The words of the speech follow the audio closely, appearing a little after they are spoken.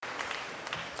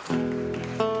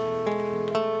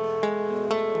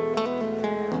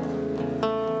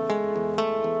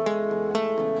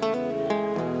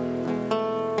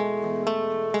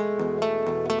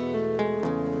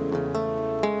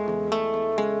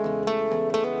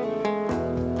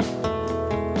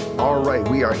All right,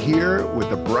 we are here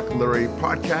with the Barak Lurie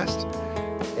podcast,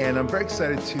 and I'm very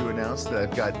excited to announce that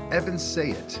I've got Evan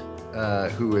Sayet,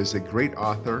 who is a great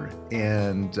author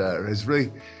and has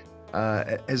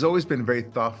always been very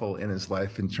thoughtful in his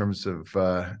life in terms of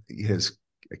his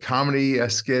comedy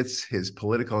skits, his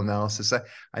political analysis.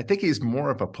 I think he's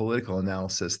more of a political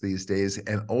analysis these days,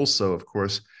 and also, of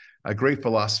course, a great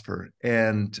philosopher.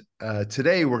 And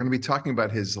today we're going to be talking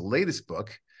about his latest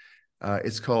book.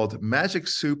 It's called Magic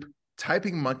Soup,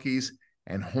 Typing Monkeys,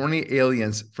 and Horny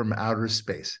Aliens from Outer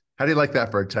Space. How do you like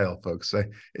that for a title, folks?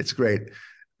 It's great.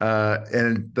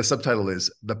 And the subtitle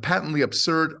is The Patently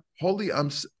Absurd, Wholly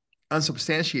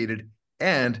Unsubstantiated,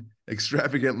 and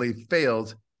Extravagantly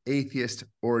Failed Atheist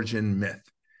Origin Myth.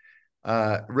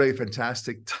 Really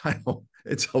fantastic title.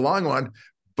 It's a long one,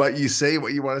 but you say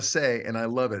what you want to say, and I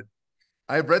love it.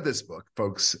 I've read this book,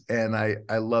 folks, and I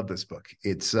love this book.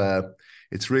 It's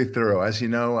really thorough. As you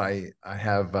know, I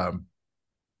have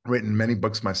written many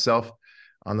books myself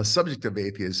on the subject of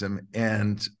atheism,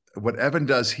 and what Evan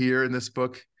does here in this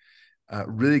book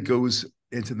really goes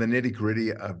into the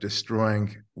nitty-gritty of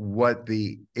destroying what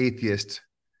the atheist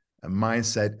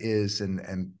mindset is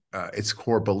and its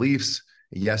core beliefs.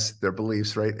 Yes, they're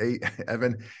beliefs, right,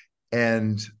 Evan?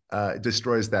 And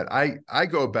destroys that. I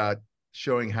go about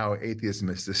showing how atheism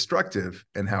is destructive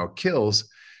and how it kills.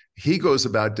 He goes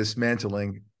about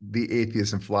dismantling the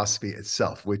atheism philosophy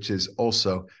itself, which is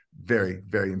also very,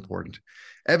 very important.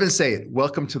 Evan Sayet,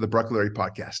 welcome to the Barak Lurie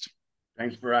podcast.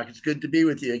 Thanks, Barak. It's good to be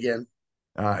with you again.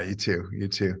 You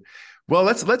too. Well,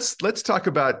 let's talk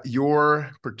about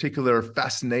your particular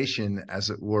fascination, as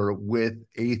it were, with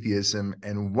atheism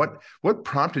and what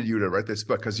prompted you to write this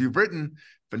book. Because you've written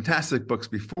fantastic books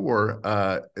before.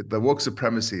 The Woke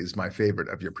Supremacy is my favorite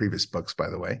of your previous books, by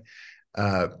the way.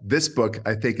 This book,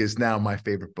 I think, is now my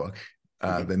favorite book,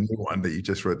 the new one that you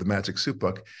just wrote, the Magic Soup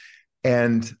book.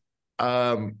 And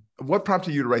what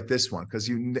prompted you to write this one? Because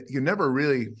you never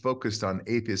really focused on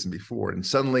atheism before, and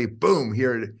suddenly, boom,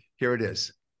 here it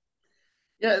is.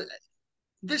 Yeah,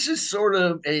 this is sort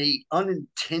of a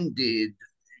unintended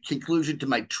conclusion to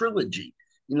my trilogy.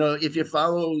 You know, if you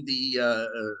follow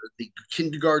the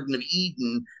Kindergarten of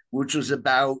Eden, which was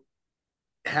about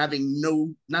having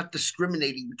not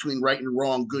discriminating between right and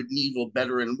wrong, good and evil,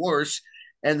 better and worse,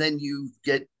 and then you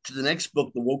get to the next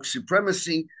book, the Woke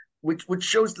Supremacy, which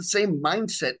shows the same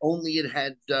mindset, only it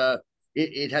had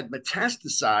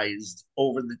metastasized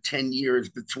over the 10 years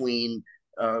between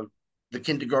the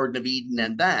Kindergarten of Eden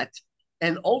and that.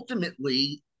 And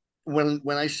ultimately, when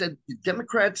I said the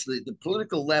Democrats, the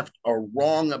political left are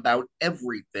wrong about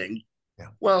everything,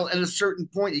 well, at a certain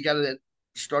point, you got to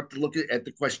start to look at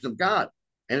the question of God.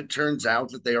 And it turns out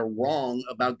that they are wrong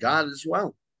about God as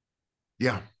well.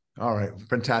 Yeah. All right.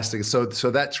 Fantastic. So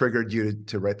that triggered you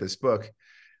to write this book.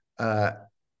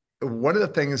 One of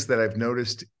the things that I've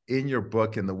noticed in your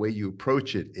book and the way you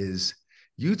approach it is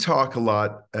you talk a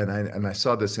lot, and I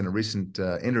saw this in a recent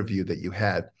interview that you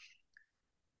had,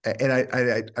 and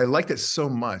I liked it so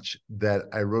much that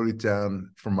I wrote it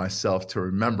down for myself to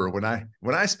remember when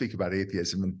I speak about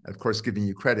atheism, and of course giving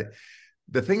you credit.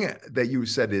 The thing that you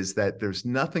said is that there's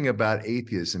nothing about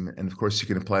atheism, and of course you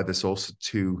can apply this also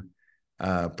to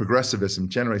progressivism,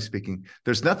 generally speaking.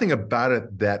 There's nothing about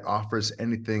it that offers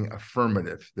anything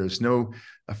affirmative. There's no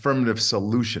affirmative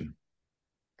solution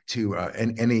to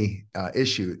any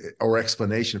issue or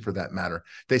explanation for that matter.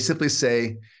 They simply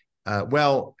say,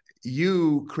 well,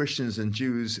 you Christians and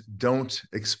Jews don't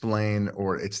explain,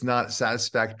 or it's not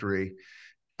satisfactory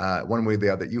one way or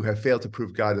the other. You have failed to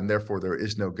prove God, and therefore there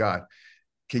is no God.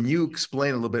 Can you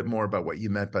explain a little bit more about what you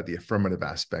meant by the affirmative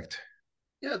aspect?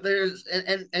 Yeah,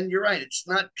 and you're right. It's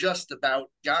not just about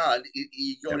God.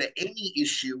 You go to any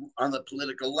issue on the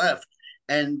political left,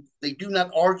 and they do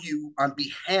not argue on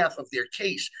behalf of their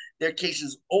case. Their case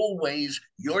is always,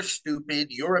 you're stupid,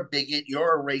 you're a bigot,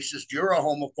 you're a racist, you're a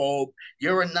homophobe,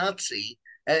 you're a Nazi.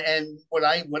 And what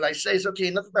I say is, okay,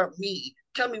 enough about me.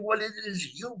 Tell me what it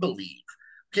is you believe.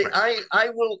 Okay, right. I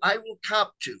will I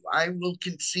will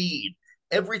concede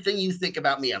everything you think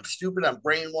about me. I'm stupid. I'm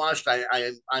brainwashed.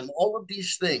 I'm all of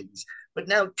these things. But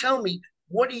now tell me,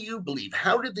 what do you believe?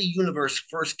 How did the universe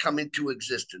first come into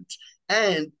existence?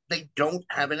 And they don't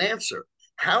have an answer.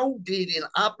 How did, in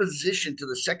opposition to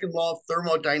the second law of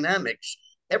thermodynamics,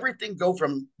 everything go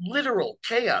from literal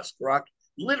chaos, Brock?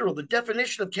 Literal, the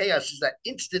definition of chaos is that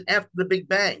instant after the Big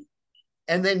Bang,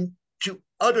 and then to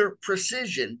utter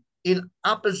precision in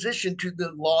opposition to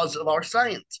the laws of our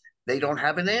science. They don't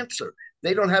have an answer.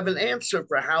 They don't have an answer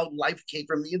for how life came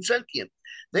from the insentient.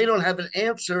 They don't have an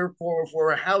answer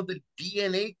for how the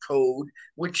DNA code,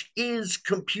 which is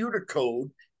computer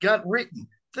code, got written.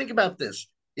 Think about this.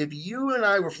 If you and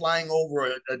I were flying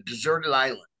over a deserted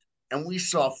island and we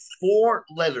saw four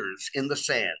letters in the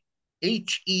sand,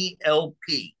 HELP,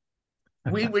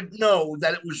 we would know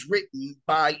that it was written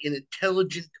by an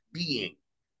intelligent being.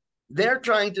 They're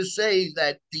trying to say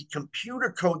that the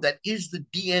computer code that is the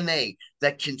DNA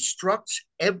that constructs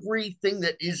everything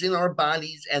that is in our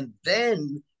bodies and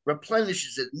then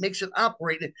replenishes it, makes it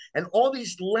operate, and all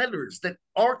these letters that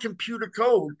are computer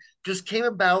code just came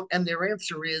about, and their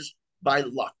answer is by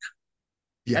luck.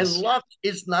 And Yes. luck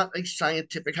is not a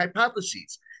scientific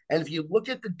hypothesis. And if you look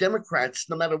at the Democrats,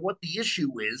 no matter what the issue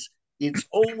is, it's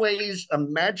always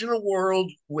imagine a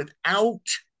world without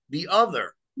the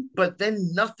other, but then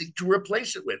nothing to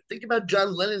replace it with. Think about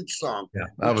John Lennon's song, Yeah.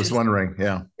 I which was is wondering.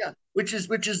 Yeah. yeah, which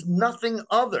is nothing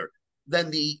other than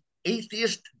the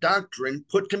atheist doctrine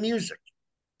put to music.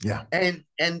 Yeah. And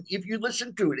if you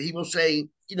listen to it, he will say,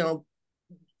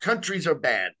 countries are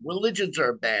bad, religions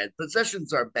are bad,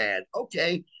 possessions are bad.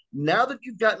 Okay, now that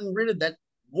you've gotten rid of that,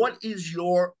 what is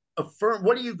your affirm?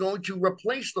 What are you going to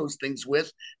replace those things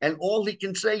with? And all he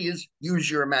can say is use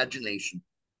your imagination.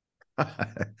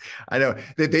 I know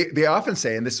they often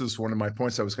say, and this was one of my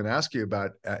points I was going to ask you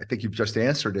about. I think you've just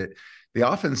answered it. They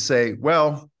often say,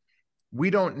 well, we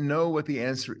don't know what the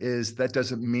answer is. That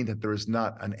doesn't mean that there is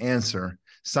not an answer.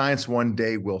 Science one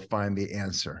day will find the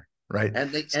answer, right?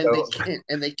 And they and they So, can't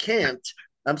and they can't.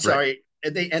 I'm right. sorry.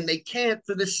 And they can't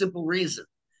for this simple reason.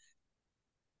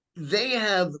 They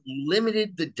have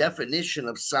limited the definition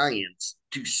of science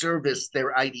to service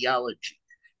their ideology.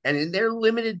 And in their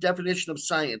limited definition of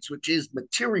science, which is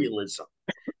materialism,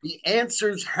 the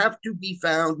answers have to be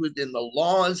found within the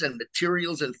laws and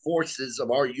materials and forces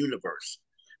of our universe.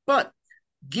 But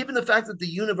given the fact that the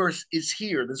universe is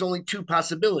here, there's only two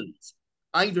possibilities.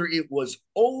 Either it was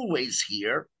always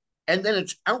here, and then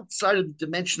it's outside of the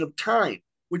dimension of time,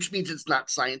 which means it's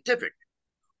not scientific,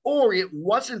 or it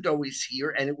wasn't always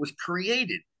here and it was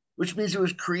created, which means it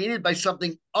was created by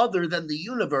something other than the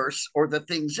universe or the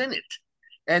things in it.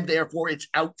 And therefore, it's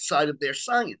outside of their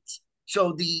science.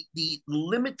 So the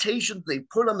limitations they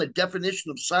put on the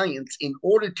definition of science in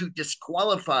order to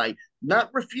disqualify, not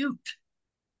refute,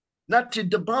 not to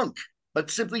debunk,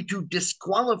 but simply to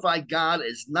disqualify God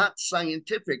as not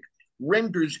scientific,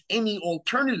 renders any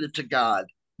alternative to God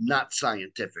not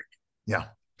scientific. Yeah.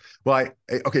 Well,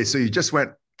 okay. So you just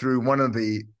went through one of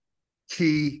the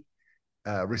key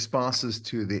responses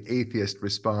to the atheist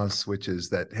response, which is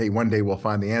that, hey, one day we'll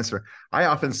find the answer. I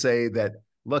often say that,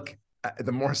 look,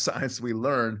 the more science we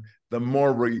learn, the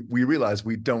more we realize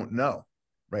we don't know,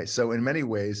 right? So in many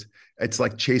ways, it's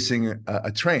like chasing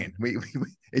a train.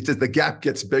 It's just the gap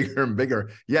gets bigger and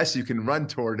bigger. Yes, you can run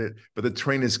toward it, but the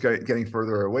train is getting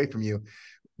further away from you.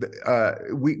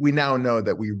 We now know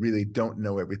that we really don't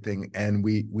know everything, and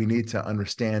we need to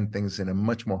understand things in a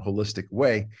much more holistic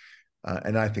way.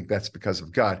 And I think that's because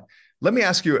of God. Let me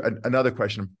ask you another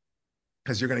question,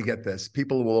 because you're going to get this.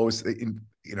 People will always,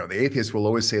 the atheists will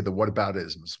always say the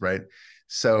whataboutisms, right?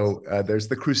 So there's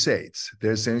the Crusades,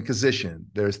 there's the Inquisition,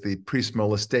 there's the priest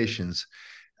molestations,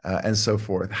 and so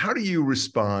forth. How do you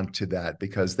respond to that?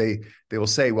 Because they will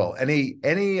say, well, any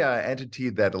entity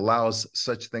that allows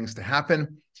such things to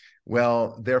happen,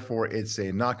 well, therefore it's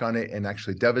a knock on it and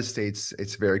actually devastates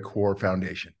its very core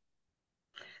foundation.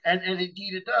 And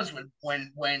indeed it does.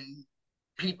 When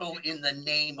people in the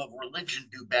name of religion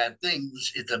do bad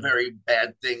things, it's a very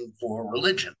bad thing for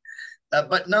religion.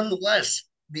 But nonetheless,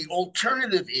 the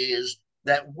alternative is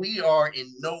that we are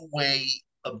in no way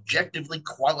objectively,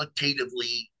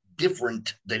 qualitatively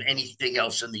different than anything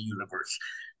else in the universe.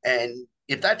 And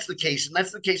if that's the case, and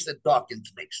that's the case that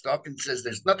Dawkins makes, Dawkins says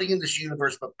there's nothing in this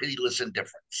universe but pitiless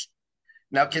indifference.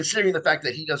 Now, considering the fact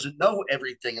that he doesn't know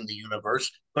everything in the universe,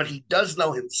 but he does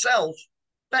know himself,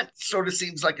 that sort of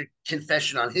seems like a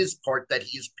confession on his part that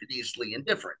he is piteously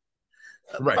indifferent.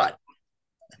 Right. But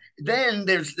then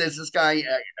there's this guy,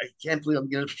 I can't believe I'm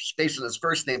going to space on his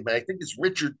first name, but I think it's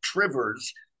Richard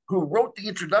Trivers, who wrote the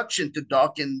introduction to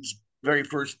Dawkins' very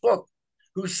first book,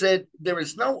 who said there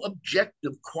is no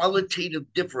objective qualitative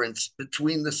difference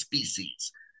between the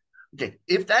species. Okay,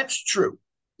 if that's true,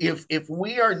 if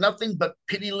we are nothing but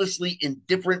pitilessly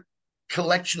indifferent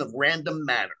collection of random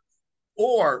matter,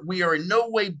 or we are in no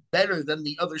way better than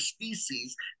the other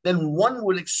species, then one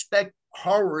would expect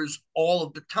horrors all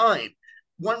of the time.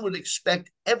 One would expect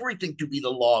everything to be the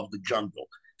law of the jungle.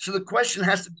 So the question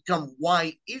has to become,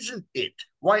 why isn't it?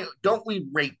 Why don't we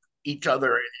rape each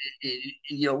other?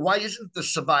 Why isn't the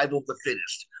survival of the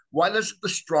fittest? Why doesn't the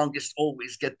strongest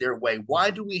always get their way? Why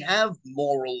do we have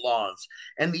moral laws?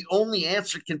 And the only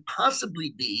answer can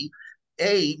possibly be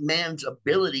A, man's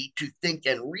ability to think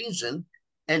and reason,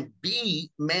 and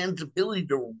B, man's ability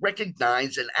to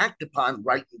recognize and act upon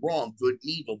right and wrong, good and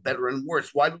evil, better and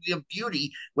worse. Why do we have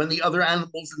beauty when the other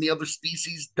animals and the other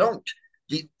species don't?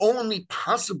 The only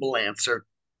possible answer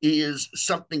is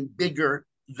something bigger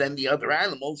than the other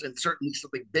animals, and certainly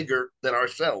something bigger than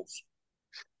ourselves.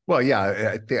 Well,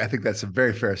 yeah, I think that's a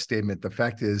very fair statement. The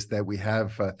fact is that we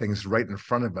have things right in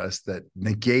front of us that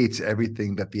negate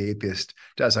everything that the atheist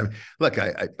does. I mean, look,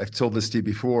 I've told this to you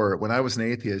before. When I was an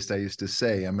atheist, I used to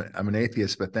say, I'm an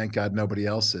atheist, but thank God nobody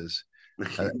else is."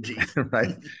 Indeed.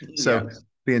 Right? So Yes.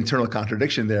 the internal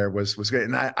contradiction there was great.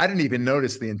 And I didn't even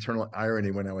notice the internal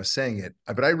irony when I was saying it,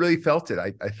 but I really felt it.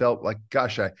 I felt like,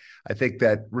 gosh, I think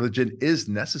that religion is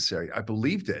necessary. I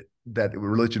believed it, that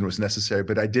religion was necessary,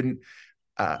 but I didn't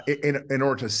in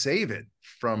order to save it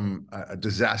from a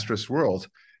disastrous world.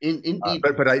 Indeed.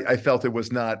 But I felt it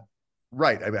was not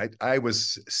right. I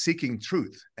was seeking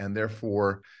truth, and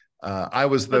therefore I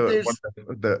was But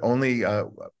the only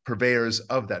purveyors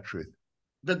of that truth.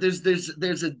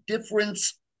 there's a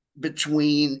difference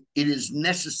between it is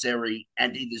necessary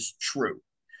and it is true.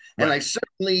 And Right. I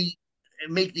certainly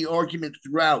make the argument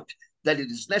throughout that it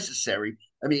is necessary.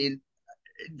 I mean,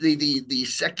 the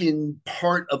second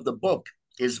part of the book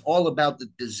is all about the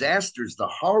disasters, the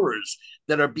horrors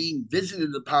that are being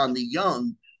visited upon the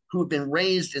young who have been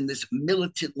raised in this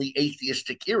militantly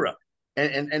atheistic era.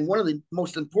 And one of the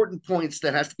most important points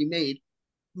that has to be made,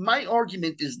 my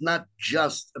argument is not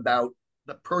just about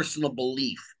the personal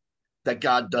belief that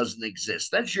God doesn't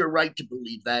exist. That's your right to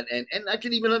believe that, and I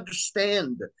can even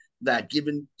understand that,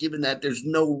 given that there's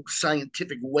no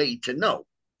scientific way to know.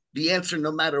 The answer,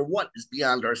 no matter what, is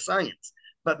beyond our science.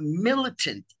 But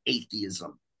militant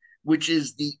atheism, which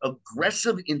is the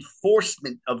aggressive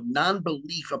enforcement of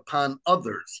non-belief upon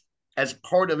others as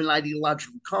part of an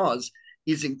ideological cause,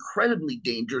 is incredibly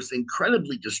dangerous,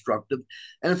 incredibly destructive.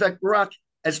 And in fact, Barak,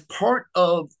 as part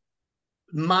of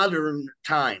modern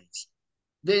times,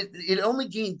 it only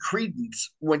gained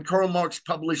credence when Karl Marx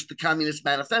published the Communist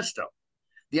Manifesto.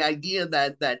 The idea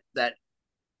that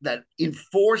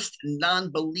enforced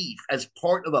non-belief as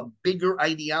part of a bigger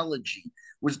ideology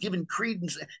was given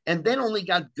credence, and then only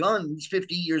got guns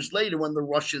 50 years later when the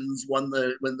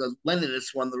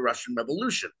Leninists won the Russian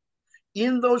Revolution.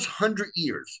 In those 100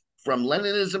 years, from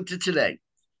Leninism to today,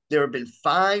 there have been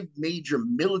five major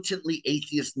militantly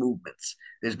atheist movements.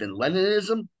 There's been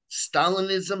Leninism,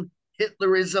 Stalinism,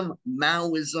 Hitlerism,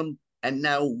 Maoism, and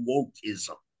now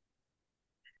wokeism.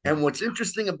 Yeah. And what's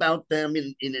interesting about them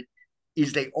in it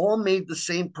is they all made the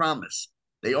same promise.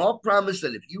 They all promised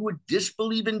that if you would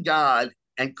disbelieve in God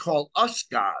and call us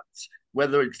gods,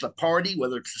 whether it's the party,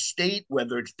 whether it's the state,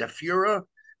 whether it's the Führer,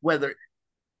 whether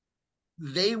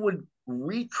they would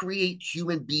recreate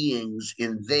human beings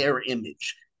in their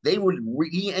image. They would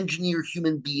re-engineer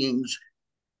human beings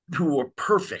who were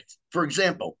perfect. For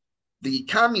example, the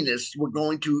communists were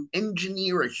going to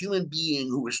engineer a human being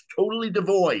who was totally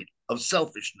devoid of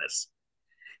selfishness.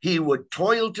 He would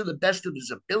toil to the best of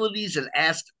his abilities and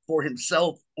ask for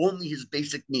himself only his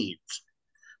basic needs.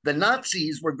 The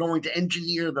Nazis were going to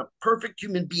engineer the perfect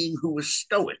human being who was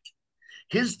stoic.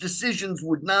 His decisions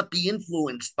would not be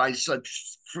influenced by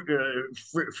such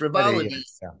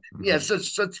frivolities. Yeah. Yeah, Mm-hmm.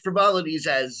 such frivolities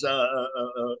as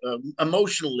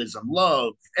emotionalism,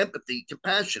 love, empathy,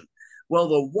 compassion. Well,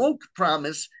 the woke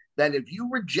promise that if you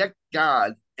reject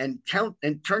God and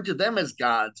turn to them as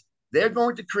gods, they're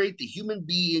going to create the human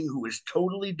being who is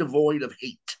totally devoid of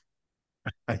hate.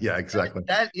 Yeah, exactly.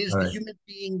 That is All the right. human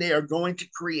being they are going to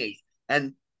create.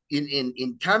 And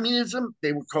in communism,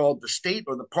 they were called the state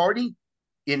or the party.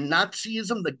 In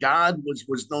Nazism, the god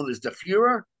was known as the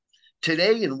Führer.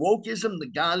 Today, in wokeism, the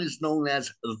god is known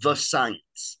as the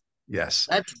science. Yes.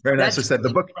 Very nicely That's said.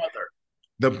 Big Brother.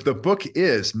 The book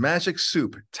is Magic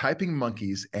Soup, Typing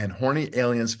Monkeys and Horny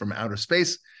Aliens from Outer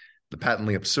Space, the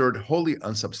patently absurd, wholly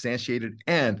unsubstantiated,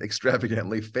 and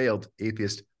extravagantly failed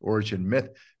atheist origin myth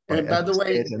by And by the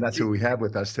way, Sayet, and that's who we have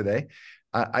with us today.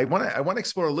 I want to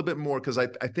explore a little bit more because I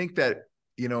think that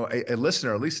a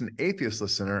listener, at least an atheist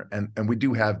listener, and we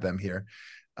do have them here,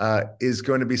 is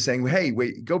going to be saying, "Hey,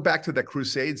 wait, go back to that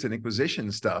Crusades and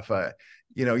Inquisition stuff.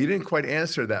 You didn't quite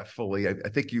answer that fully. I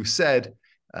think you said,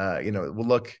 well,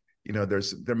 look, there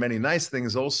are many nice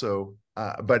things also,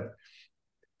 but."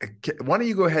 Why don't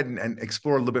you go ahead and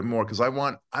explore a little bit more? Because I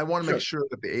want to make sure, sure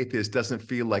that the atheist doesn't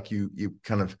feel like you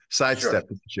kind of sure. sidestep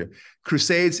the issue.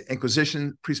 Crusades,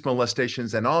 Inquisition, priest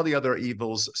molestations, and all the other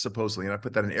evils, supposedly, and I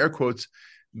put that in air quotes,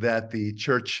 that the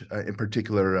church in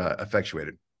particular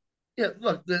effectuated. Yeah,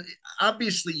 look,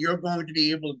 obviously you're going to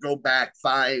be able to go back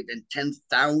 5 and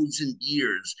 10,000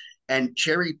 years and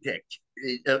cherry pick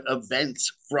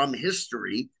events from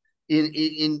history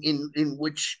in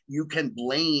which you can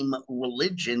blame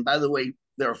religion. By the way,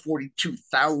 there are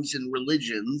 42,000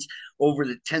 religions. Over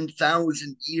the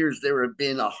 10,000 years, there have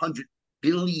been 100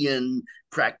 billion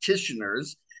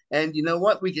practitioners. And you know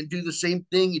what? We can do the same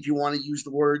thing if you want to use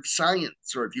the word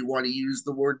science or if you want to use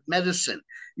the word medicine.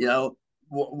 You know,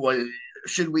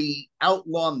 should we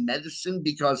outlaw medicine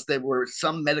because there were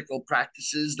some medical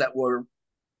practices that were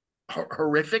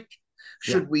horrific?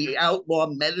 Should we outlaw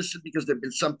medicine because there have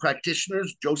been some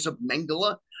practitioners, Joseph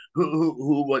Mengele,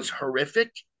 who was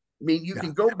horrific? I mean, you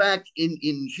can go back in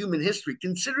human history.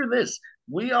 Consider this.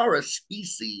 We are a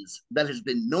species that has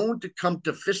been known to come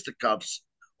to fisticuffs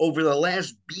over the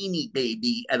last Beanie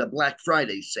Baby at a Black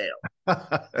Friday sale.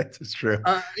 That's true.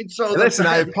 And so listen,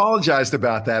 I apologized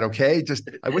about that, okay? Just,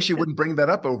 I wish you wouldn't bring that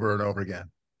up over and over again.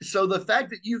 So the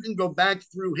fact that you can go back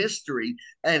through history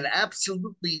and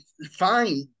absolutely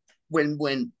find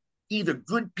when either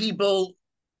good people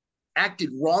acted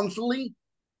wrongfully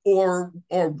or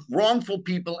wrongful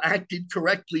people acted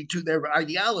correctly to their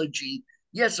ideology,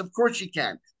 yes, of course you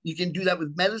can. You can do that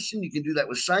with medicine, you can do that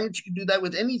with science, you can do that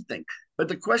with anything. But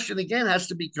the question again has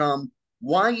to become,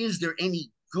 why is there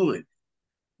any good?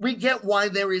 We get why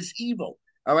there is evil.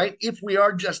 All right. If we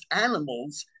are just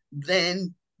animals,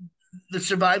 then the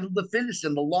survival of the fittest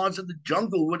and the laws of the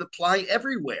jungle would apply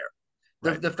everywhere.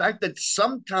 Right. The fact that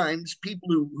sometimes people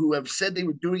who have said they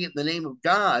were doing it in the name of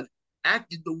God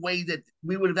acted the way that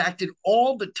we would have acted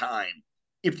all the time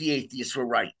if the atheists were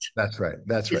right. That's right.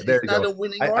 That's right. There you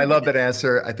go. I love that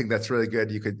answer. I think that's really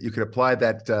good. You could apply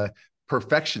that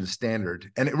perfection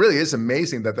standard, and it really is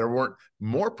amazing that there weren't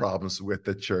more problems with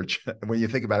the church when you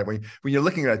think about it. When you're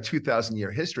looking at a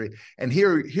 2,000-year history, and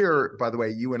here, by the way,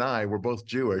 you and I, we're both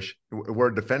Jewish. We're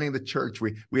defending the church.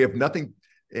 We have nothing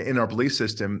in our belief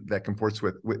system that comports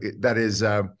with that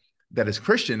is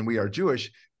Christian. We are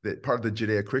Jewish. That part of the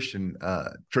Judeo-Christian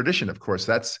tradition, of course,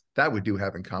 that we do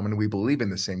have in common. We believe in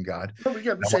the same God. Well, we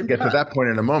have the same I'll get God. to that point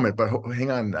in a moment, but hang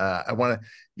on. I want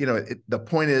to, the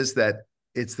point is that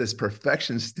it's this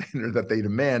perfection standard that they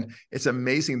demand. It's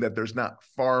amazing that there's not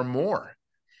far more.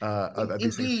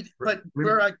 Indeed, but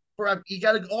Barak, you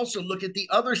got to also look at the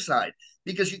other side,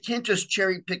 because you can't just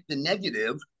cherry pick the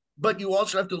negative, but you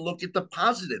also have to look at the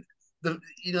positive.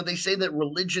 They say that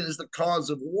religion is the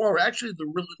cause of war. Actually,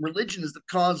 religion is the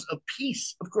cause of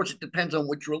peace. Of course, it depends on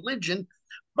which religion,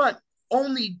 but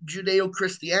only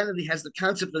Judeo-Christianity has the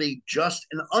concept of a just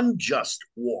and unjust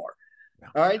war. Yeah.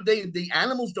 All right, the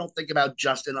animals don't think about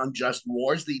just and unjust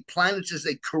wars. The planets, as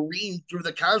they careen through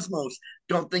the cosmos,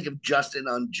 don't think of just and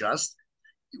unjust.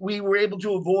 We were able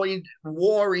to avoid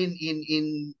war in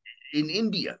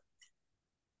India.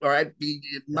 All right,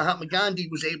 Mahatma Gandhi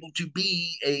was able to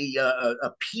be a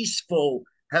peaceful,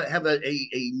 have a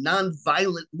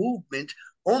non-violent movement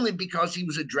only because he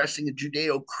was addressing a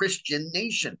Judeo-Christian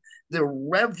nation. The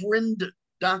Reverend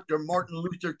Dr. Martin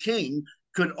Luther King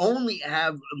could only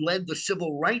have led the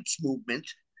civil rights movement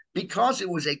because it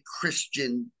was a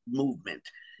Christian movement.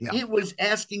 Yeah. It was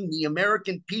asking the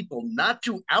American people not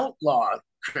to outlaw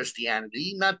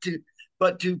Christianity,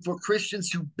 but for Christians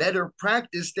to better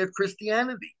practice their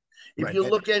Christianity. If you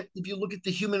look at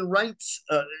the human rights,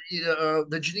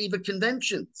 the Geneva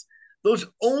Conventions, those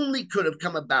only could have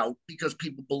come about because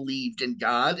people believed in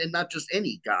God, and not just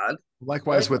any God.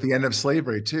 Likewise, with the end of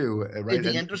slavery too, right? At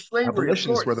the end of slavery,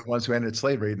 abolitionists were the ones who ended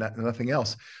slavery, nothing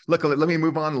else. Look, let me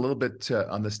move on a little bit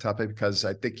on this topic, because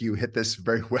I think you hit this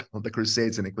very well, the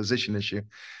Crusades and Inquisition issue.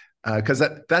 Because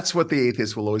that's what the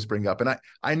atheists will always bring up. And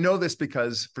I know this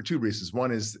because for two reasons.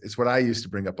 One is it's what I used to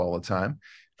bring up all the time.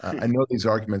 I know these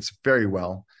arguments very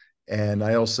well. And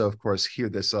I also, of course, hear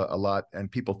this a lot.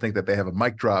 And people think that they have a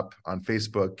mic drop on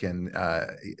Facebook and,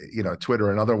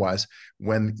 Twitter and otherwise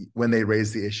when they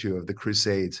raise the issue of the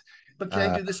Crusades. But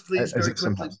can I do this, please, very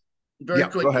quickly? Very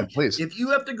quickly. Go ahead, please. If you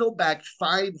have to go back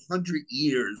 500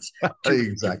 years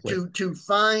to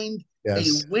find a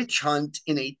witch hunt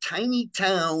in a tiny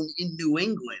town in New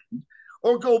England,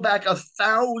 or go back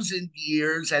 1,000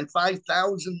 years and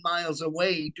 5,000 miles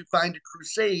away to find a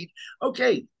crusade,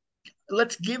 okay,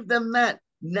 let's give them that.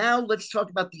 Now let's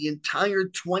talk about the entire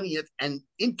 20th and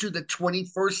into the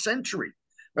 21st century,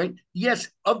 right? Yes,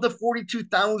 of the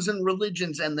 42,000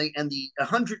 religions and the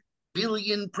 100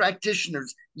 billion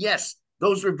practitioners, yes,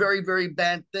 those were very, very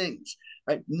bad things.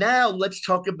 Right? Now let's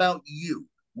talk about you.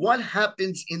 What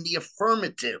happens in the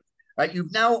affirmative? Right?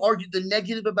 You've now argued the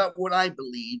negative about what I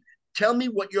believe. Tell me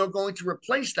what you're going to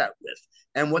replace that with.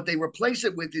 And what they replace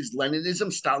it with is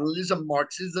Leninism, Stalinism,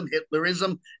 Marxism,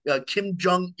 Hitlerism, Kim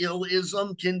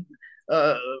Jong-ilism,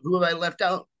 who have I left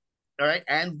out? All right,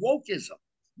 and wokeism.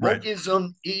 Right.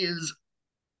 Wokeism is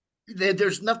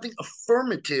there's nothing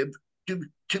affirmative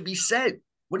to be said.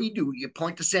 What do? You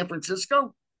point to San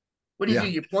Francisco? What do? Yeah.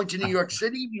 You point to New York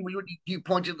City? Do you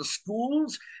point to the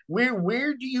schools?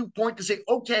 Where do you point to say,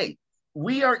 okay,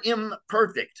 we are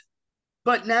imperfect,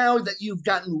 but now that you've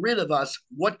gotten rid of us,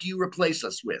 what do you replace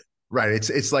us with? Right.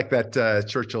 It's like that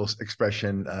Churchill's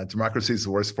expression, democracy is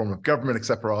the worst form of government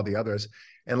except for all the others.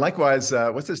 And likewise,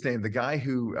 what's his name? The guy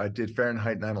who did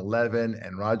Fahrenheit 9/11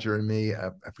 and Roger and Me. I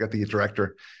forgot the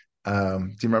director. Do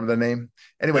you remember the name?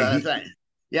 Anyway, Uh, he,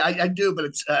 yeah, I do, but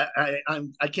it's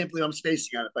I can't believe I'm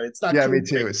spacing on it, but it's not yeah, me Kubrick.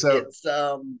 too. So It's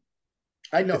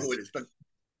I know who it's it is, but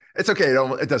it's okay.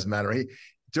 It doesn't matter. He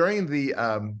during the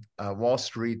Wall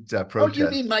Street oh, you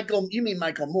protest. mean Michael? You mean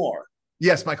Michael Moore?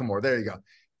 Yes, Michael Moore. There you go.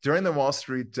 During the Wall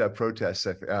Street protests,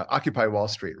 Occupy Wall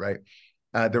Street, right?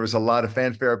 There was a lot of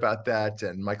fanfare about that,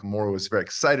 and Michael Moore was very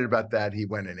excited about that. He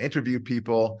went and interviewed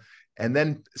people, and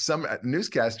then some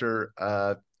newscaster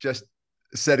just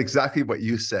said exactly what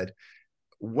you said.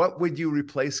 What would you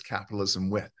replace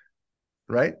capitalism with,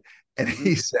 right? And Mm-hmm.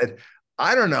 he said,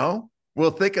 I don't know.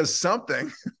 We'll think of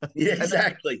something. Yeah, And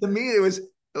exactly. to me, it was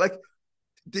like,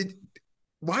 did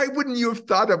why wouldn't you have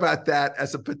thought about that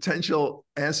as a potential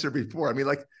answer before? I mean,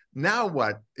 like now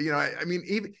what? I mean,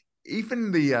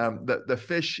 even the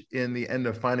fish in the end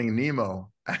of Finding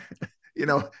Nemo,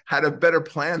 had a better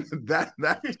plan than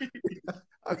that.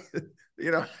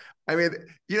 you know, I mean,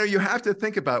 you have to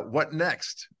think about what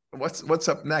next. What's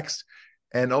up next?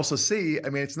 And also see, I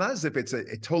mean, it's not as if it's a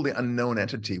totally unknown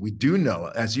entity. We do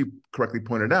know, as you correctly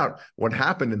pointed out, what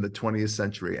happened in the 20th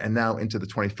century and now into the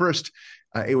 21st.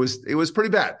 It was pretty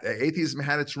bad. Atheism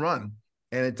had its run,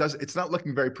 and it's not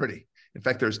looking very pretty. In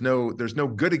fact, there's no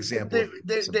good example there, of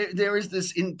there, atheism. there, there is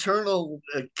this internal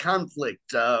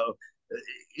conflict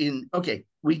in okay,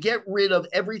 we get rid of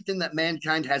everything that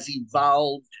mankind has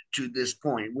evolved to this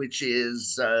point, which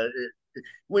is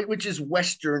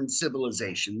Western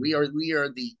civilization.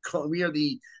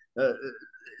 Uh,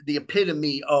 the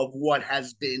epitome of what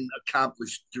has been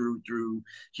accomplished through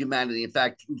humanity. In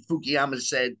fact, Fukuyama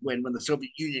said when the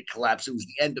Soviet Union collapsed, it was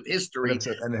the end of And history that's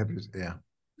it. And yeah,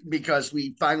 because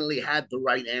we finally had the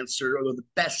right answer or the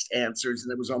best answers,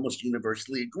 and it was almost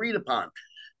universally agreed upon.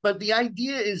 But the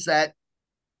idea is that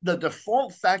the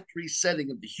default factory setting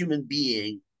of the human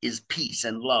being is peace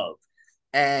and love.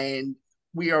 And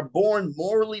we are born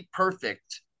morally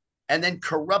perfect and then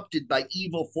corrupted by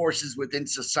evil forces within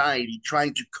society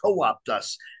trying to co-opt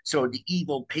us. So the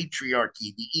evil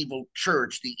patriarchy, the evil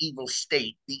church, the evil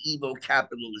state, the evil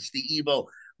capitalist, the evil.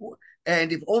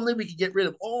 And if only we could get rid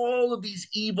of all of these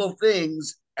evil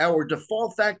things, our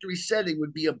default factory setting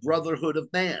would be a brotherhood of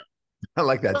man. I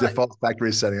like that But, default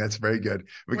factory setting. That's very good.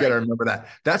 We got to right. remember that.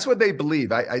 That's what they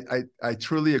believe. I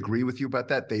truly agree with you about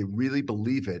that. They really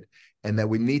believe it, and that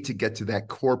we need to get to that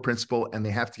core principle, and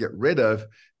they have to get rid of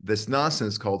this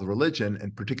nonsense called religion,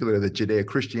 and particularly the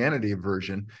Judeo-Christianity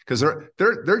version, because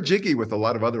they're jiggy with a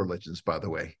lot of other religions, by the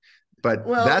way. But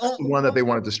that's the Well, one that they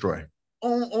want to destroy.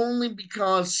 only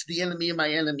because the enemy of my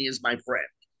enemy is my friend.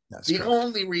 That's The correct.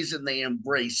 only reason they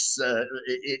embrace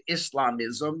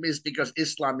Islamism is because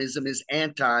Islamism is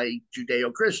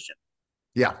anti-Judeo Christian.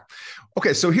 Yeah.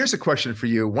 Okay. So here's a question for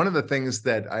you. One of the things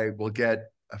that I will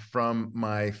get from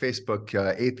my Facebook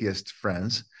atheist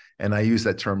friends, and I use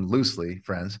that term loosely,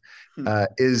 friends,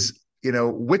 is,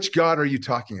 which God are you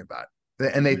talking about?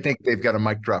 And they think they've got a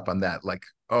mic drop on that. Like,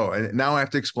 oh, and now I have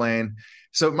to explain.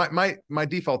 So my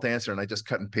default answer, and I just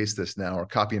cut and paste this now or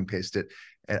copy and paste it.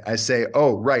 And I say,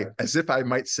 oh, right, as if I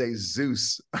might say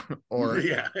Zeus or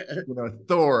Yeah.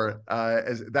 Thor,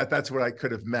 that's what I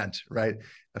could have meant, right?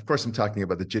 Of course, I'm talking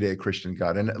about the Judeo-Christian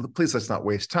God, and please let's not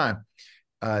waste time.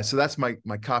 So that's my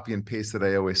copy and paste that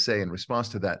I always say in response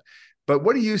to that. But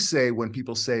what do you say when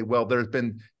people say, "Well, there's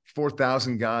been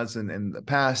 4,000 gods in the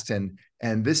past, and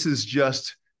this is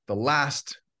just the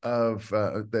last of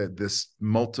this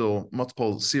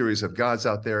multiple series of gods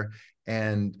out there,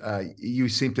 and you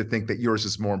seem to think that yours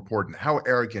is more important. How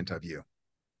arrogant of you."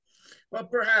 Well,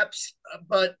 perhaps,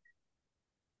 but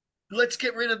let's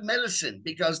get rid of medicine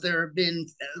because there have been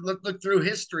look through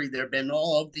history. There have been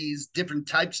all of these different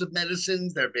types of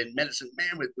medicines. There have been medicine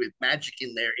man with magic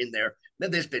in there. Then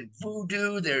there's been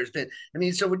voodoo. There's been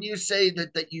so when you say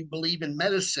that you believe in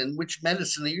medicine, which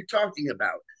medicine are you talking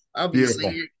about? Beautiful.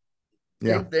 Obviously,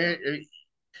 Yeah.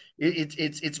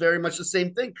 it's very much the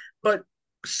same thing, but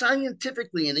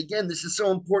scientifically, and again, this is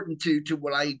so important to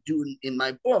what I do in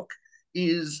my book,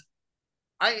 is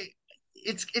I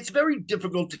it's very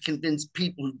difficult to convince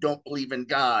people who don't believe in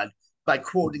God by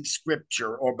quoting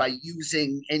scripture or by using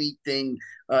anything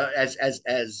as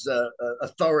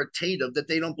authoritative that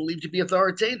they don't believe to be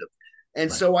authoritative. And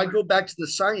Right. so I go back to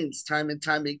the science time and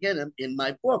time again in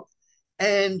my book.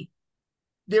 And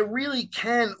there really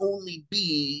can only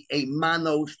be a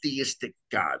monotheistic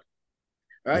God,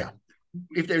 right? Yeah.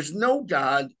 If there's no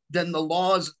God, then the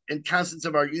laws and constants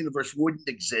of our universe wouldn't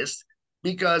exist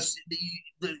because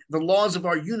the laws of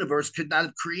our universe could not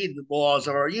have created the laws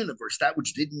of our universe. That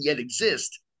which didn't yet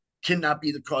exist cannot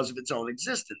be the cause of its own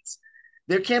existence.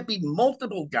 There can't be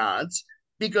multiple gods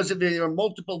because if there are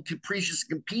multiple capricious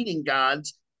competing gods,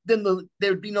 then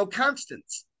there would be no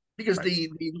constants because Right.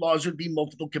 the laws would be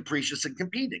multiple capricious and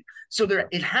competing. So there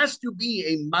it has to be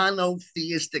a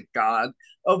monotheistic God,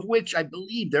 of which I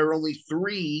believe there are only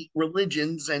three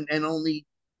religions, and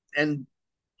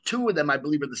two of them I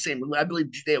believe are the same. I believe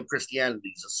Judeo-Christianity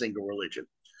is a single religion.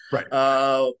 Right.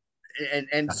 Uh,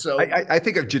 and so I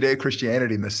think of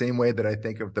Judeo-Christianity in the same way that I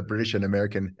think of the British and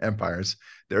American empires.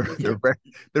 They're yeah,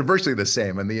 they're virtually the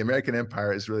same, and the American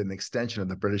Empire is really an extension of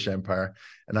the British Empire,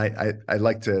 and I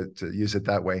like to use it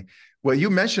that way. Well, you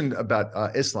mentioned about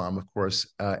Islam, of course,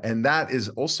 and that is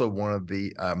also one of the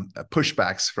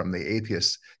pushbacks from the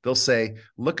atheists. They'll say,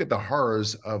 "Look at the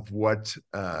horrors of what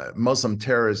Muslim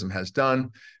terrorism has done."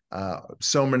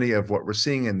 So many of what we're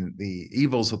seeing in the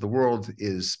evils of the world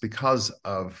is because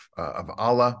of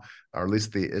Allah, or at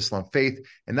least the Islam faith.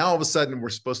 And now all of a sudden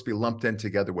we're supposed to be lumped in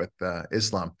together with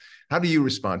Islam. How do you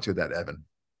respond to that, Evan?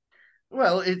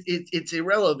 well, it's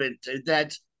irrelevant.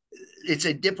 That it's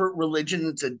a different religion.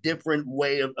 It's a different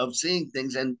way of seeing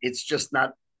things, and it's just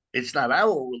not. It's not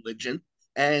our religion.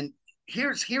 And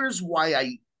here's why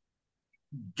I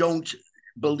don't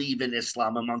believe in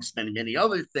Islam, amongst many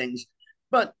other things.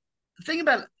 But the thing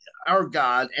about our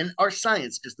God and our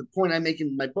science, because the point I make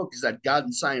in my book is that God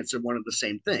and science are one of the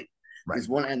same thing, Right. is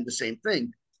one and the same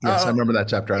thing. Yes, I remember that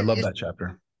chapter. I love Is that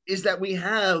chapter. is that we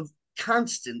have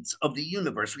constants of the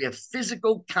universe. We have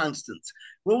physical constants.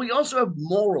 Well, we also have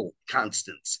moral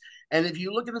constants. And if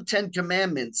you look at the Ten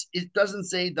Commandments, it doesn't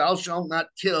say thou shalt not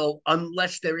kill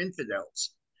unless they're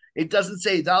infidels. It doesn't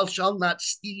say thou shalt not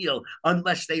steal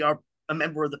unless they are a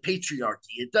member of the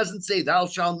patriarchy. It doesn't say thou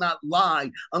shalt not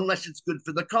lie unless it's good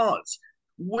for the cause.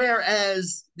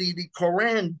 Whereas the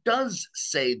Quran does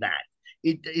say that.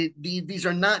 These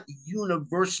are not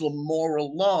universal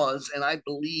moral laws, and I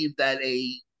believe that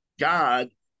a God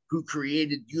who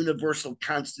created universal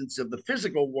constants of the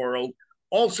physical world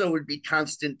also would be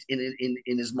constant in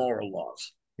his moral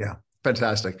laws. Yeah,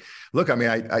 fantastic. Look, I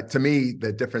mean, to me,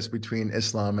 the difference between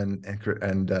Islam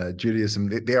and Judaism,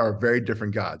 they are very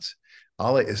different gods.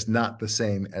 Allah is not the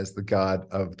same as the God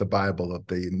of the Bible, of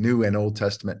the New and Old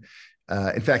Testament.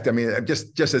 In fact, I mean,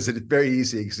 just as a very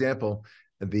easy example,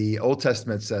 the Old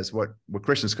Testament says what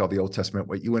Christians call the Old Testament,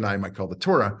 what you and I might call the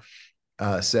Torah,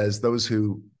 says those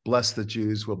who bless the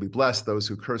Jews will be blessed, those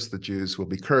who curse the Jews will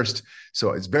be cursed.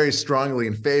 So it's very strongly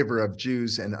in favor of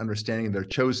Jews and understanding their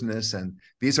chosenness. And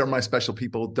these are my special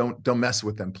people. Don't mess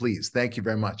with them, please. Thank you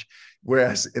very much.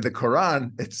 Whereas in the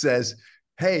Quran, it says,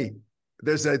 hey,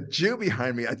 there's a Jew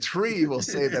behind me. A tree will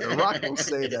say that. A rock will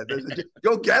say that.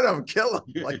 Go get him, kill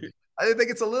him. Like, I think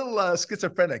it's a little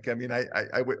schizophrenic. I mean,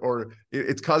 or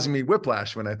it's causing me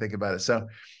whiplash when I think about it. So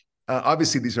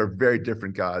obviously, these are very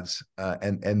different gods,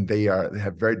 and they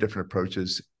have very different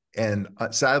approaches. And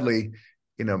sadly,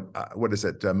 what is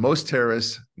it? Most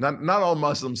terrorists, not all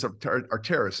Muslims are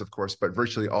terrorists, of course, but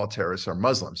virtually all terrorists are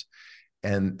Muslims.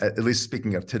 And at least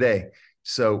speaking of today,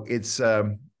 so it's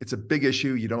a big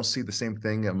issue. You don't see the same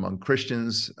thing among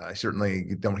Christians. I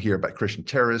certainly don't hear about Christian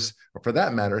terrorists, or for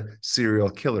that matter, serial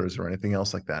killers or anything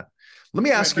else like that. Let me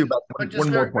Right, ask you about but just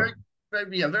one more point.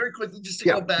 very quickly, just to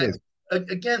Yeah, go back please.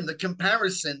 again, the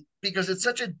comparison, because it's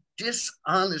such a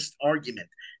dishonest argument,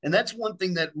 and that's one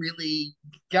thing that really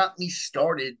got me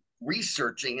started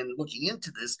researching and looking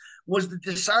into this was the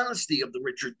dishonesty of the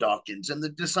Richard Dawkins and the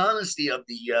dishonesty of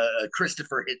the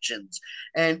Christopher Hitchens,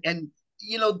 and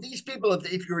these people,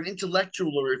 if you're an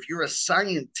intellectual or if you're a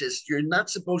scientist, you're not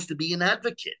supposed to be an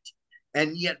advocate.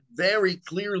 And yet, very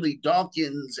clearly,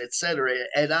 Dawkins, et cetera,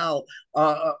 et al.,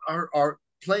 are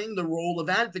playing the role of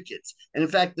advocates. And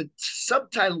in fact, the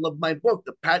subtitle of my book,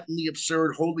 The Patently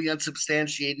Absurd, Wholly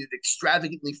Unsubstantiated,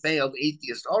 Extravagantly Failed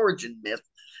Atheist Origin Myth,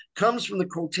 comes from the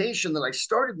quotation that I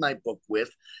started my book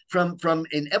with from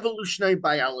an evolutionary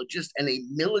biologist and a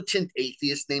militant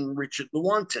atheist named Richard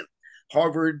Lewontin,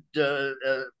 Harvard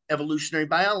evolutionary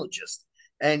biologist.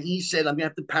 And he said, I'm going to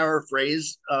have to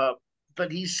paraphrase,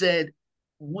 but he said,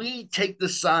 we take the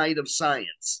side of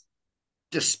science.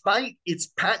 Despite its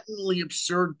patently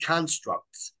absurd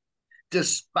constructs,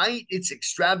 despite its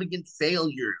extravagant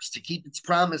failures to keep its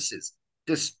promises,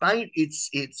 despite its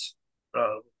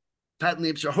patently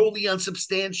absurd, wholly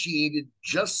unsubstantiated,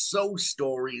 just so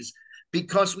stories,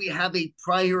 because we have a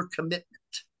prior commitment.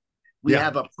 We Yeah.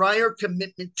 have a prior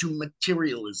commitment to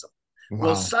materialism.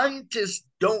 Well, Wow. scientists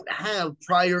don't have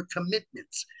prior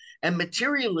commitments. And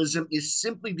materialism is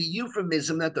simply the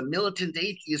euphemism that the militant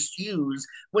atheists use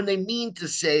when they mean to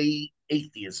say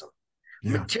atheism.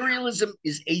 Yeah. Materialism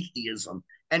is atheism.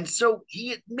 And so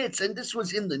he admits, and this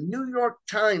was in the New York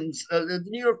Times, the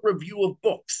New York Review of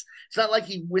Books. It's not like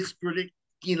he whispered it,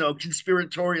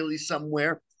 conspiratorially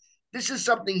somewhere. This is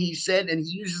something he said, and he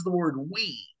uses the word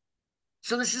we.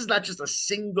 So this is not just a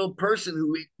single person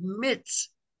who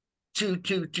admits to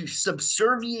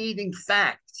subserviating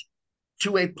fact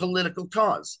to a political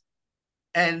cause.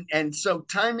 And so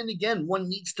time and again, one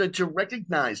needs to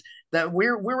recognize that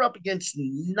we're up against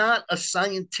not a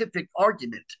scientific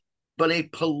argument, but a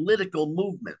political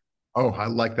movement. Oh, I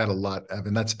like that a lot,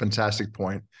 Evan. That's a fantastic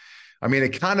point. I mean,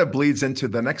 it kind of bleeds into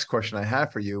the next question I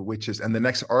have for you, which is, and the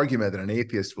next argument that an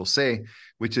atheist will say,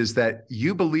 which is that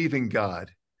you believe in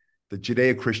God, the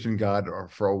Judeo-Christian God, or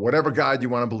for whatever God you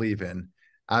want to believe in,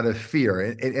 out of fear.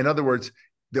 In other words,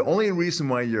 the only reason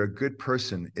why you're a good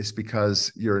person is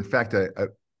because you're, in fact, a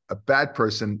bad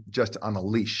person just on a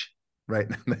leash, right?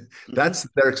 That's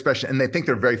their expression. And they think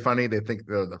they're very funny. They think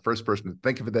they're the first person to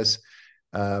think of this.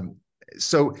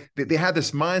 So they have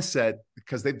this mindset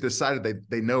because they've decided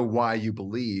they know why you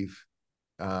believe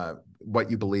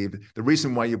what you believe. The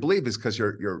reason why you believe is because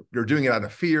you're doing it out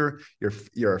of fear.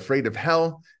 You're afraid of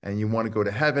hell and you want to go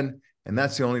to heaven. And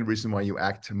that's the only reason why you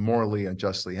act morally and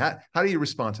justly. How do you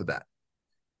respond to that?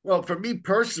 Well, for me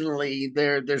personally,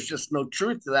 there's just no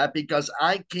truth to that because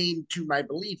I came to my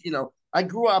belief. I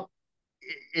grew up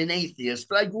an atheist,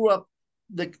 but I grew up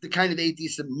the kind of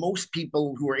atheist that most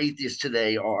people who are atheists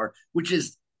today are, which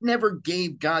is never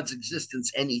gave God's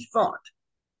existence any thought.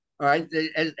 All right,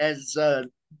 as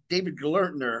David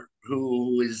Galertner,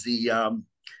 who is the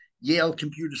Yale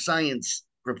computer science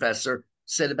professor,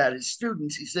 said about his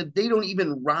students, he said they don't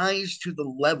even rise to the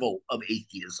level of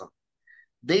atheism.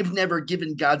 They've never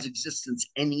given God's existence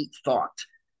any thought.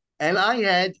 And I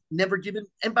had never given,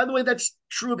 and by the way, that's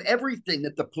true of everything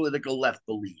that the political left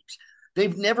believes.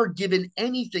 They've never given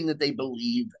anything that they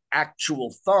believe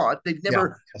actual thought. They've Yeah,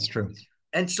 never. that's true.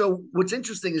 And so what's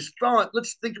interesting is thought.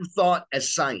 Let's think of thought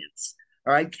as science.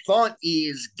 All right. Thought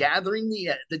is gathering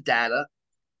the data,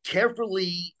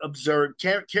 carefully observe,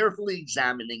 carefully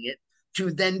examining it to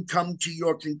then come to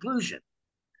your conclusion.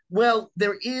 Well,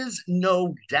 there is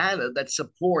no data that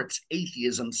supports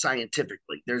atheism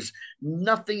scientifically. There's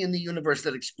nothing in the universe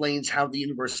that explains how the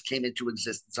universe came into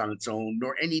existence on its own,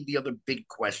 nor any of the other big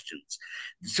questions.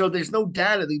 So there's no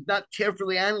data. They've not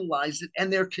carefully analyzed it,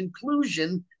 and their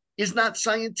conclusion is not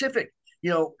scientific.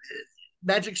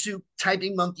 Magic Soup,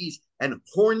 typing monkeys, and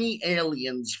horny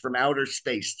aliens from outer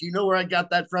space. Do you know where I got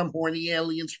that from? Horny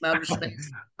aliens from outer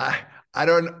space? I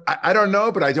don't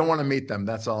know, but I don't want to meet them.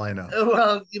 That's all I know.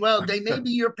 Well, they may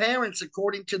be your parents,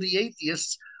 according to the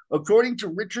atheists, according to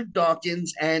Richard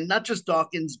Dawkins, and not just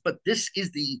Dawkins, but this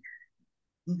is the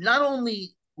not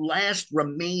only last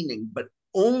remaining, but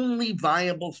only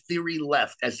viable theory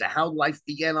left as to how life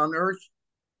began on Earth.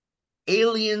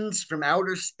 Aliens from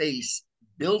outer space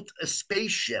built a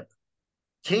spaceship,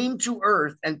 came to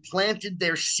Earth, and planted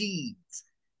their seeds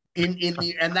in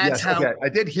the, and that's Yes, how. okay. I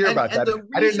did hear about that. Reason,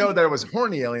 I didn't know that it was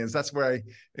horny aliens. That's where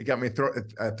it got me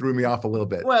threw me off a little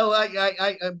bit. Well,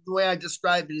 the way I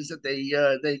describe it is that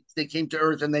they came to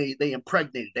Earth and they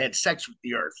impregnated. They had sex with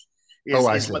the Earth.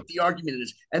 Is See. What the argument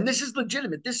is, and this is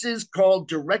legitimate. This is called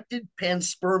directed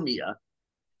panspermia,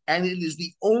 and it is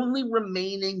the only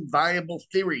remaining viable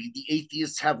theory the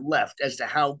atheists have left as to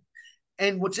how.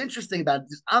 And what's interesting about it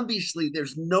is obviously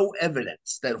there's no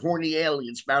evidence that horny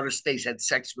aliens from outer space had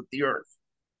sex with the Earth.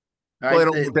 Well, it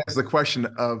only begs the question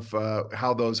of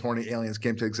how those horny aliens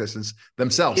came to existence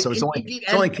themselves. So it's only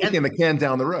kicking the can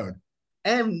down the road.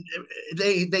 And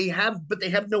they have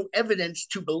no evidence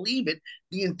to believe it.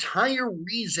 The entire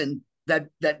reason that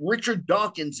Richard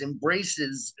Dawkins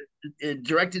embraces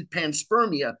directed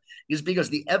panspermia is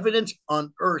because the evidence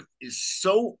on Earth is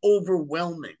so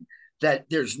overwhelming that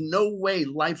there's no way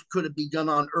life could have begun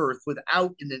on Earth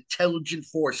without an intelligent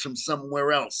force from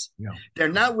somewhere else. Yeah. They're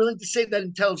not willing to say that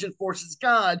intelligent force is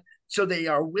God, so they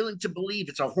are willing to believe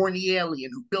it's a horny alien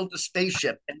who built a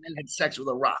spaceship and then had sex with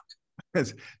a rock.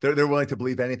 They're willing to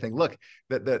believe anything. Look,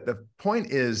 the point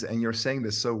is, and you're saying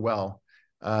this so well,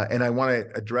 and I want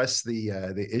to address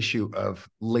the issue of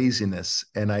laziness,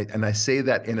 and I say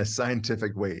that in a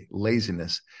scientific way.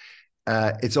 Laziness.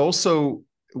 It's also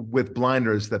with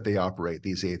blinders that they operate,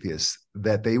 these atheists,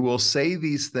 that they will say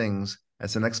these things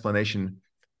as an explanation.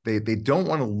 They don't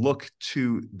want to look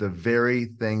to the very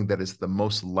thing that is the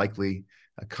most likely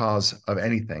cause of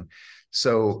anything.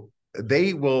 So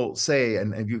they will say,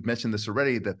 and you've mentioned this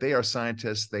already, that they are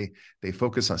scientists. They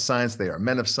focus on science. They are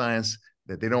men of science,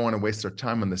 that they don't want to waste their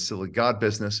time on the silly God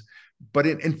business. But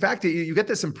in fact, you get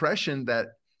this impression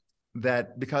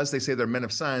that because they say they're men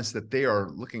of science, that they are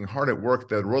looking hard at work,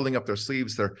 they're rolling up their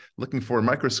sleeves, they're looking for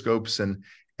microscopes and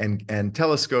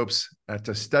telescopes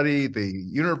to study the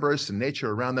universe and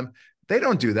nature around them. They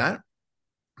don't do that.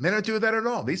 They don't do that at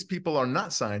all. These people are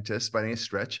not scientists by any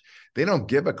stretch. They don't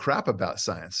give a crap about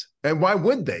science. And why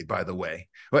would they, by the way?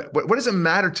 What does it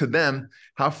matter to them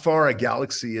how far a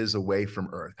galaxy is away from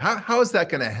Earth? How is that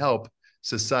going to help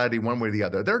society one way or the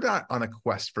other? They're not on a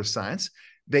quest for science.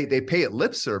 They pay it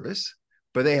lip service,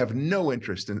 but they have no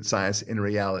interest in science in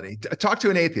reality. Talk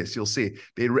to an atheist, you'll see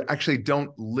they actually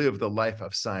don't live the life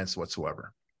of science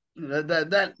whatsoever.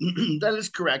 That is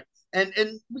correct, and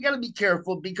we got to be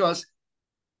careful because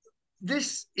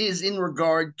this is in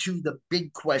regard to the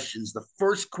big questions, the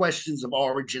first questions of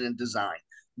origin and design.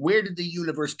 Where did the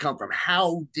universe come from?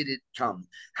 How did it come?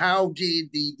 How did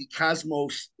the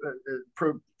cosmos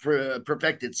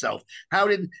perfect itself?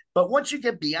 But once you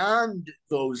get beyond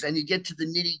those and you get to the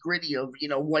nitty gritty of,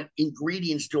 what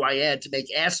ingredients do I add to make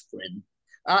aspirin?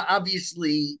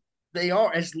 Obviously, they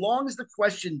are, as long as the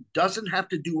question doesn't have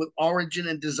to do with origin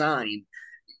and design,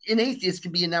 an atheist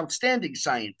can be an outstanding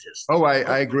scientist. Oh,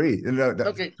 I agree. No,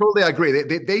 okay. Totally agree.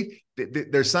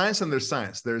 There's science and there's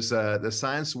science. There's the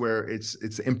science where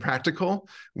it's impractical,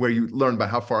 where you learn about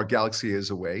how far a galaxy is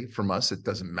away from us. It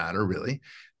doesn't matter really.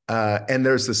 And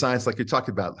there's the science, like you talked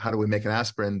about, how do we make an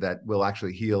aspirin that will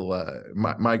actually heal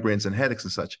migraines and headaches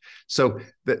and such. So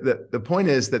the point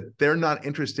is that they're not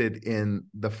interested in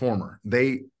the former.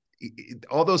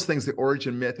 All those things, the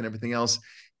origin myth and everything else,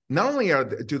 not only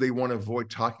do they want to avoid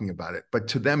talking about it, but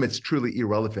to them it's truly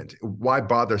irrelevant. Why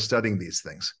bother studying these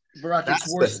things? Barak,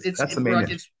 it's worse.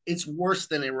 It's worse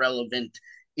than irrelevant.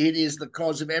 It is the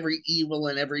cause of every evil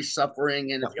and every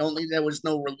suffering. And if only there was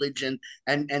no religion,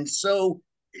 and so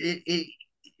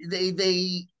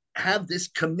they have this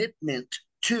commitment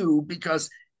to, because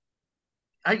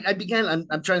I began,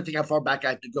 I'm trying to think how far back I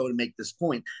have to go to make this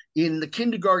point. In The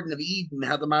Kindergarten of Eden,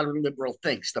 How the Modern Liberal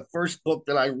Thinks, the first book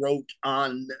that I wrote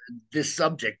on this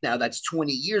subject, now that's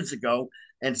 20 years ago,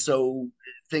 and so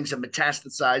things have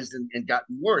metastasized and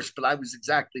gotten worse, but I was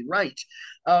exactly right.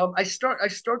 I start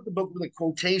the book with a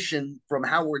quotation from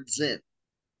Howard Zinn,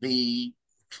 the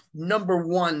number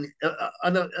one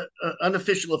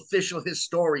unofficial official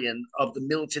historian of the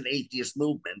militant atheist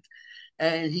movement.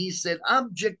 And he said,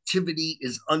 objectivity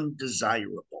is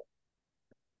undesirable.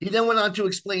 He then went on to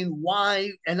explain why,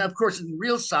 and of course, in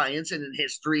real science and in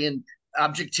history, and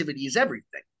objectivity is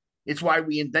everything. It's why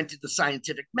we invented the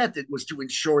scientific method, was to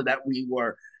ensure that we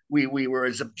were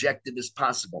as objective as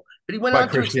possible. But he went on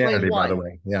to explain why. By the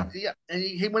way, yeah. And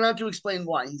he went on to explain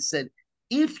why. He said,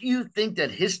 if you think that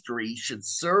history should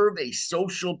serve a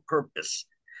social purpose,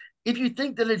 if you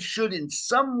think that it should in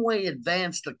some way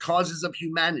advance the causes of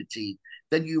humanity,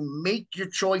 then you make your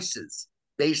choices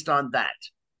based on that.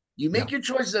 You make your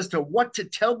choices as to what to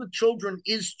tell the children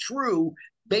is true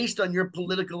based on your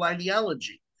political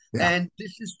ideology. Yeah. And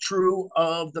this is true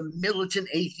of the militant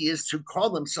atheists who call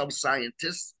themselves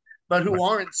scientists, but who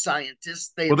aren't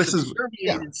scientists. They have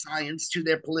subserviated science to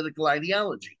their political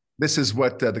ideology. This is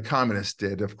what the communists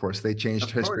did, of course. They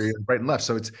changed history right and left.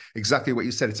 So it's exactly what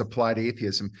you said. It's applied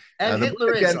atheism. And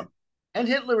Hitlerism.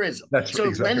 Hitlerism. That's so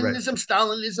exactly Leninism, right.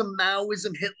 Stalinism,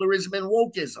 Maoism, Hitlerism, and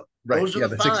wokeism. Right. Those are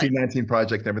the 1619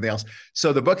 Project and everything else.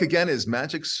 So the book, again, is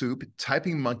Magic Soup,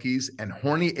 Typing Monkeys and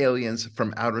Horny Aliens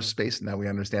from Outer Space. Now we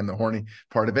understand the horny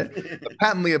part of it. The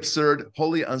patently absurd,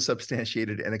 wholly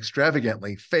unsubstantiated, and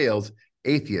extravagantly failed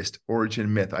atheist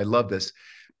origin myth. I love this.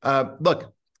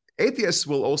 Look, atheists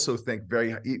will also think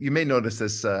you may notice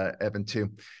this, Evan, too.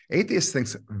 Atheists think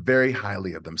very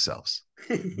highly of themselves.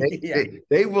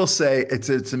 They will say,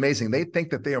 it's amazing. They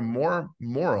think that they are more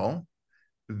moral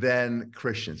than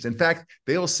Christians. In fact,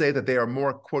 they will say that they are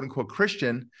more, quote unquote,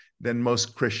 Christian than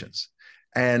most Christians.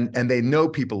 And they know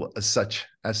people as such.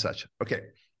 Okay.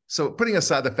 So putting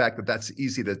aside the fact that that's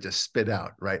easy to just spit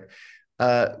out, right?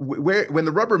 When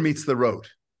the rubber meets the road,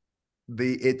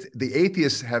 the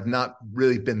atheists have not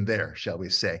really been there, shall we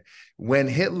say. When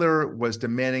Hitler was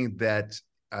demanding that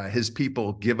his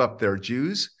people give up their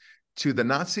Jews to the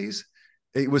Nazis,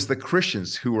 it was the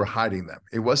Christians who were hiding them.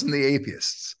 It wasn't the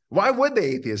atheists. Why would the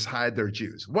atheists hide their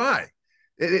Jews? Why?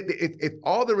 If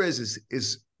all there is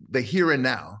the here and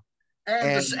now,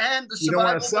 and and the you don't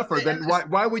want to survival of suffer, the then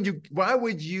and why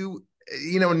would you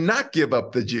not give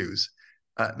up the Jews?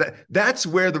 That's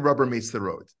where the rubber meets the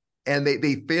road, and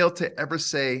they fail to ever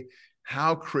say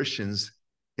how Christians,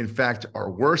 in fact,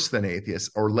 are worse than atheists,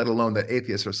 or let alone that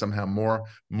atheists are somehow more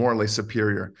morally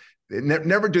superior.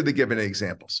 Never do they give any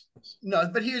examples. no.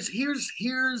 But here's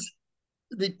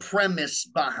the premise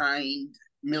behind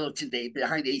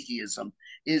behind atheism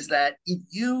is that if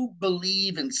you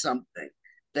believe in something,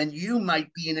 then you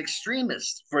might be an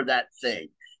extremist for that thing.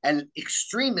 And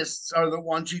extremists are the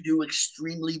ones who do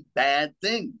extremely bad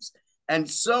things. And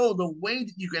so the way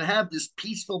that you can have this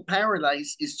peaceful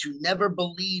paradise is to never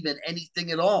believe in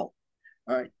anything at all.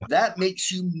 All right, that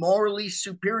makes you morally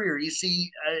superior. You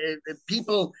see,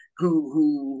 people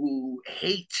who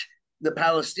hate the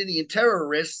Palestinian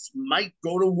terrorists might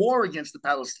go to war against the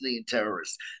Palestinian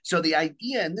terrorists. So the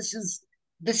idea, and this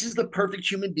is the perfect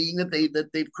human being that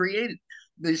they've created.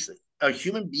 This a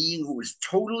human being who is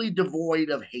totally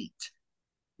devoid of hate.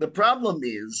 The problem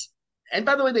is, and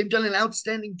by the way, they've done an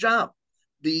outstanding job.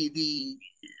 The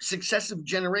successive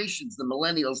generations, the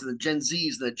millennials, and the Gen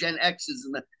Zs, the Gen Xs,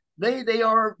 and they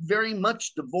are very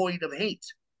much devoid of hate.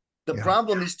 The Yeah.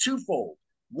 problem is twofold.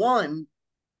 One,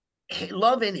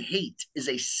 love and hate is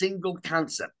a single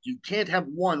concept. You can't have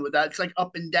one without. It's like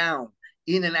up and down,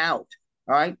 in and out.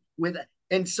 All right.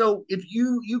 And so if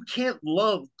you can't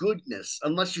love goodness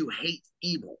unless you hate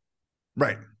evil.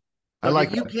 Right. I Okay,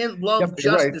 like you that. can't love Yep,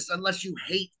 you're right. justice unless you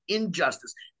hate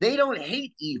injustice. They don't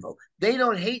hate evil. They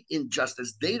don't hate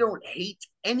injustice. They don't hate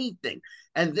anything.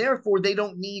 And therefore, they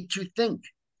don't need to think.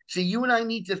 See, you and I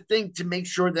need to think to make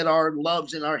sure that our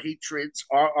loves and our hatreds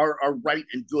are right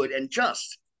and good and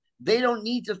just. They don't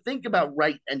need to think about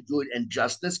right and good and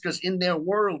justice because in their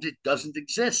world, it doesn't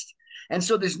exist. And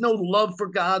so there's no love for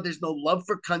God. There's no love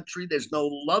for country. There's no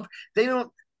love. They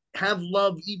don't have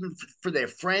love even for their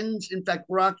friends. In fact,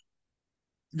 Barak,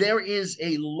 there is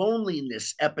a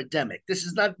loneliness epidemic. This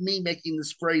is not me making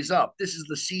this phrase up. This is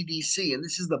the CDC, and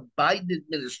this is the Biden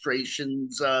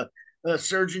administration's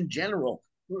Surgeon General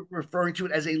referring to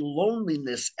it as a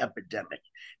loneliness epidemic.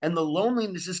 And the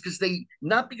loneliness is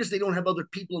not because they don't have other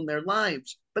people in their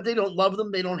lives, but they don't love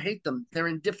them, they don't hate them, they're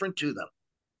indifferent to them.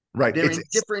 Right. They're It's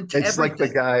indifferent to it's like the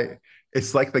everything. guy.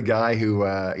 It's like the guy who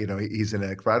he's in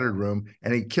a crowded room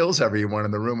and he kills everyone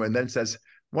in the room and then says,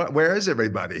 "What? Where is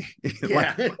everybody?"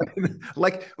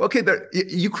 like, Yeah. okay,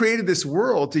 you created this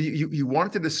world. You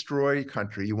wanted to destroy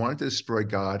country. You wanted to destroy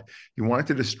God. You wanted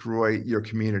to destroy your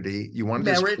community. You wanted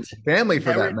to destroy Merit, your family, for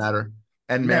that merit, matter,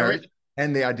 and marriage, merit.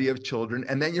 and the idea of children.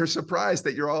 And then you're surprised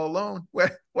that you're all alone.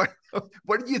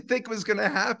 What did you think was going to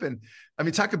happen? I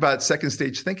mean, talk about second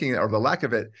stage thinking or the lack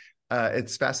of it.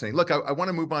 It's fascinating. Look, I want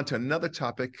to move on to another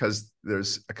topic because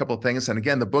there's a couple of things. And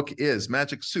again, the book is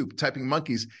Magic Soup, Typing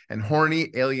Monkeys and Horny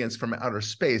Aliens from Outer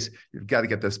Space. You've got to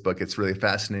get this book. It's really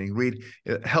fascinating read.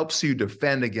 It helps you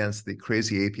defend against the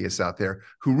crazy atheists out there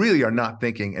who really are not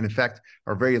thinking and, in fact,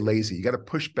 are very lazy. You got to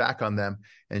push back on them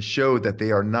and show that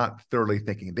they are not thoroughly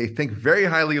thinking. They think very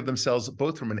highly of themselves,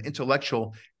 both from an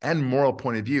intellectual and moral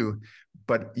point of view,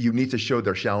 but you need to show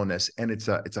their shallowness. And it's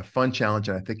a fun challenge.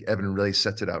 And I think Evan really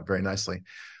sets it out very nicely.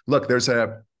 Look, there's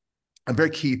a very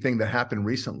key thing that happened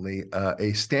recently.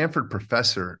 A Stanford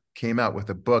professor came out with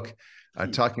a book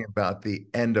talking about the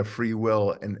end of free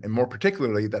will, and more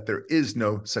particularly that there is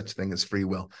no such thing as free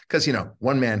will, because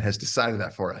one man has decided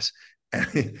that for us.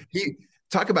 And he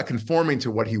talk about conforming to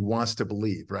what he wants to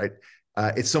believe, right?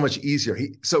 It's so much easier.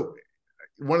 So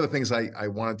one of the things I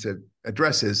wanted to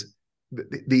address is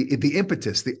the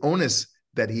impetus, the onus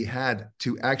that he had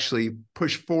to actually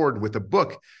push forward with a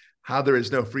book, how there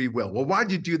is no free will. Well, why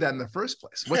did you do that in the first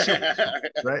place? What's your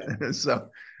right? So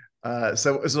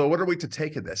what are we to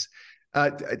take of this?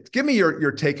 Give me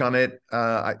your take on it.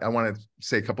 I want to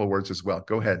say a couple of words as well.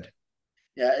 Go ahead.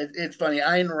 Yeah, it's funny.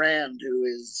 Ayn Rand, who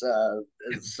is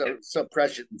so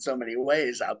prescient in so many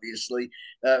ways, obviously,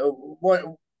 what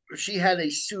she had a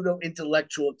pseudo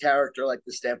intellectual character like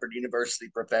the Stanford University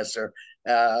professor,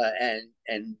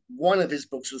 and one of his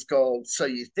books was called "So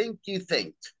You Think You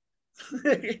Think."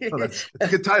 Oh, that's a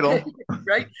good title.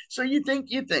 Right? So you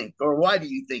think, or why do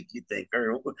you think you think,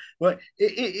 or what?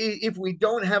 If we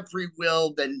don't have free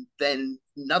will, then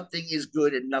nothing is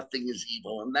good and nothing is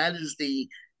evil, and that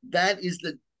is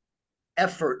the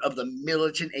effort of the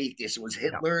militant atheist. It was Yeah.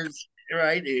 Hitler's,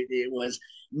 right? It was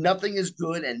nothing is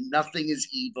good and nothing is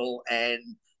evil. And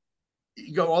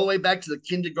you go all the way back to the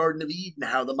Kindergarten of Eden,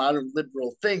 how the modern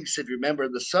liberal thinks. If you remember,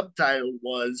 the subtitle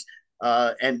was,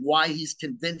 and why he's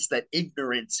convinced that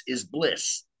ignorance is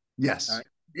bliss. Yes.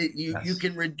 You Yes.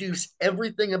 can reduce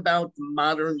everything about the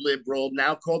modern liberal,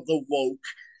 now called the woke,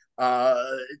 uh,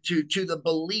 to the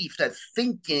belief that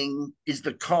thinking is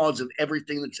the cause of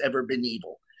everything that's ever been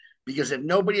evil. Because if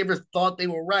nobody ever thought they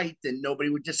were right, then nobody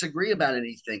would disagree about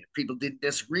anything. If people didn't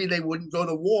disagree, they wouldn't go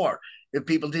to war. If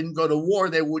people didn't go to war,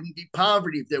 there wouldn't be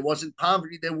poverty. If there wasn't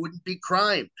poverty, there wouldn't be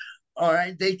crime. All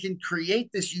right, they can create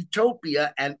this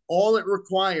utopia, and all it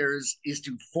requires is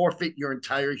to forfeit your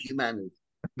entire humanity.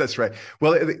 That's right.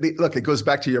 Well, look, it goes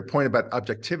back to your point about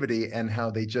objectivity and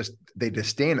how they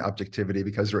disdain objectivity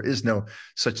because there is no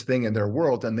such thing in their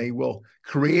world, and they will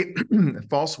create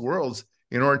false worlds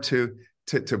in order to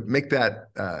make that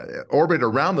orbit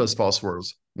around those false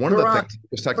worlds. One Barak, of the things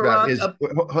we talked about is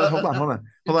hold on.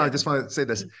 I just want to say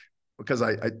this because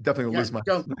I definitely will lose my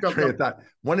train of thought.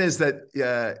 One is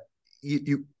that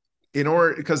you in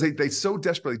order because they so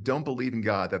desperately don't believe in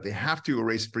God that they have to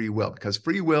erase free will because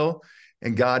free will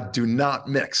and God do not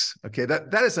mix. Okay,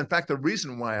 that is in fact the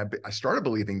reason why I started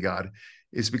believing God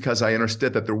is because I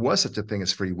understood that there was such a thing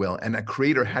as free will and a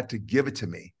creator had to give it to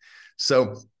me.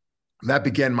 So that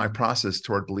began my process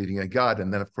toward believing in God.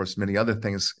 And then, of course, many other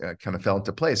things kind of fell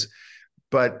into place.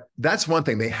 But that's one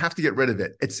thing. They have to get rid of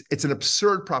it. It's an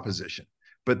absurd proposition.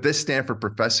 But this Stanford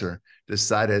professor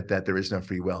decided that there is no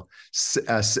free will.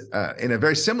 In a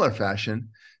very similar fashion,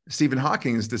 Stephen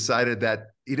Hawking decided that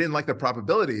he didn't like the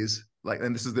probabilities.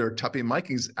 And this is their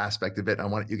Tuppy-Mikings aspect of it. I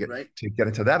want you to get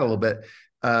into that a little bit.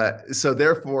 So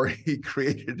therefore, he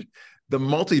created the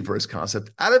multiverse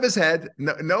concept out of his head,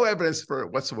 no evidence for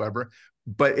it whatsoever,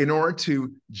 but in order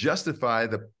to justify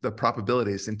the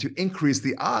probabilities and to increase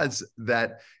the odds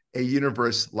that a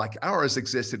universe like ours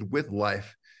existed with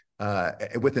life,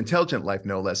 with intelligent life,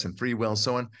 no less, and free will and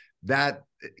so on,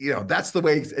 that's the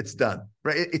way it's done,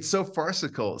 right? It's so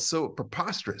farcical, so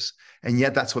preposterous, and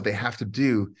yet that's what they have to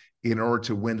do in order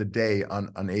to win the day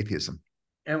on atheism.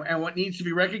 And what needs to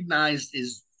be recognized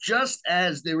is just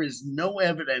as there is no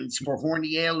evidence for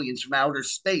horny aliens from outer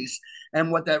space,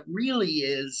 and what that really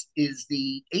is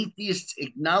the atheists'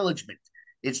 acknowledgement.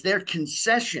 It's their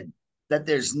concession that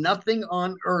there's nothing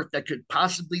on Earth that could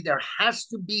possibly, there has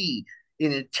to be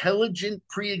an intelligent,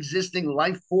 pre-existing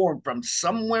life form from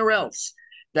somewhere else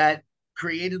that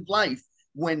created life.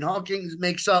 When Hawking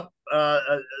makes up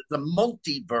the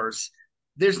multiverse,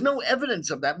 there's no evidence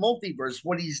of that multiverse.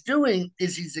 What he's doing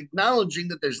is he's acknowledging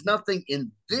that there's nothing in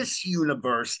this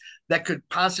universe that could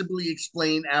possibly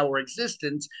explain our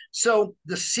existence. So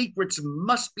the secrets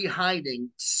must be hiding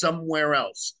somewhere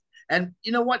else. And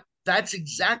you know what? That's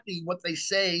exactly what they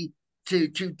say to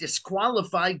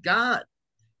disqualify God,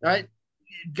 right?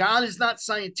 God is not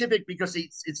scientific because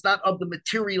it's not of the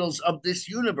materials of this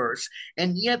universe.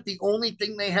 And yet the only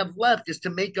thing they have left is to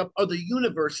make up other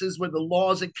universes where the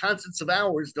laws and constants of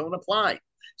ours don't apply.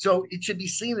 So it should be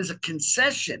seen as a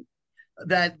concession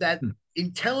that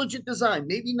intelligent design,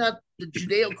 maybe not the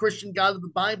Judeo-Christian God of the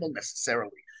Bible necessarily,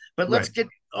 but let's get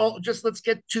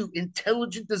to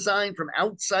intelligent design from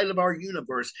outside of our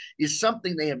universe is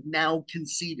something they have now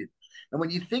conceded. And when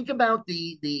you think about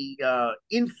the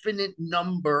infinite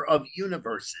number of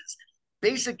universes,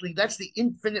 basically that's the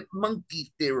infinite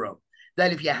monkey theorem,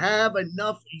 that if you have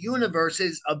enough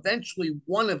universes, eventually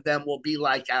one of them will be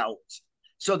like ours.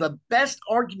 So the best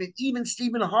argument even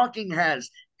Stephen Hawking has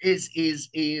is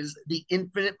the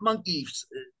infinite monkey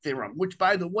theorem, which,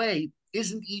 by the way,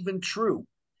 isn't even true.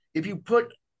 If you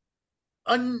put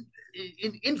an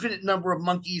infinite number of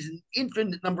monkeys and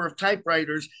infinite number of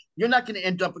typewriters, you're not going to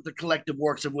end up with the collective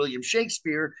works of William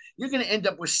Shakespeare. You're going to end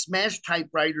up with smashed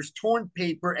typewriters, torn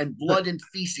paper, and blood and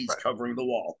feces covering the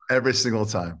wall every single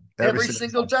time. Every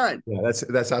single time. Yeah,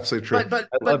 that's absolutely true. But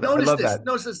notice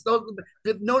this.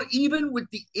 Even with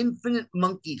the infinite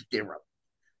monkey theorem,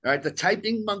 all right, the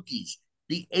typing monkeys,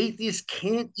 the atheists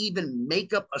can't even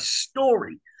make up a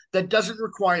story that doesn't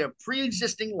require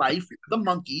pre-existing life, the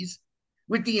monkeys,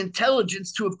 with the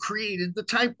intelligence to have created the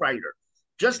typewriter.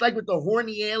 Just like with the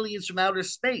horny aliens from outer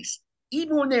space.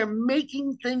 Even when they're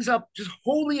making things up, just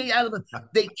wholly out of them,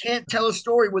 they can't tell a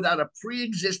story without a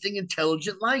pre-existing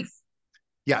intelligent life.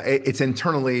 Yeah, it's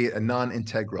internally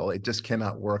non-integral. It just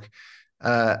cannot work.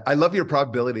 I love your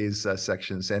probabilities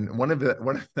sections, and one of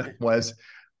them was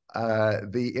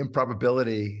the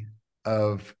improbability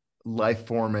of life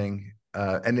forming.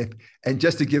 And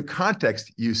just to give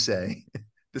context, you say,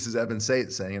 this is Evan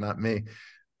Sayet saying, not me.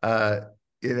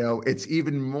 It's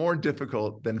even more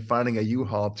difficult than finding a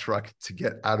U-Haul truck to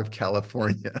get out of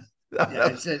California. Yeah,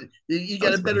 I said you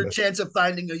got a better chance of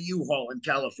finding a U-Haul in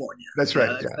California. That's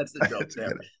right. That's the joke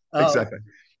there. Exactly.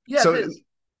 Yeah. So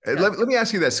let me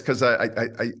ask you this, because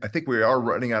I think we are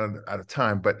running out of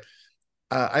time. But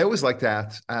I always like to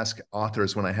ask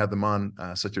authors when I have them on,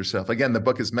 such yourself. Again, the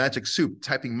book is Magic Soup,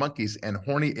 Typing Monkeys and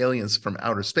Horny Aliens from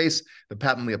Outer Space, the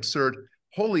patently absurd,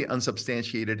 wholly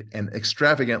unsubstantiated, and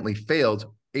extravagantly failed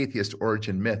atheist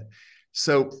origin myth.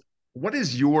 So what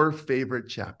is your favorite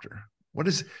chapter? What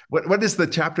is the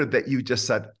chapter that you just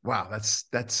said, wow,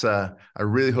 that's I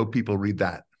really hope people read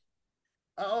that.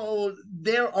 Oh,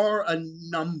 there are a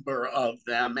number of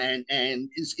them, and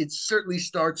it certainly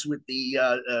starts with the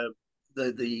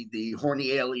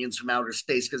horny aliens from outer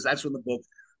space, because that's when the book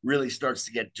really starts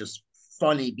to get just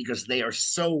funny because they are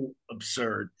so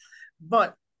absurd.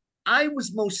 But I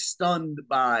was most stunned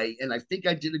by, and I think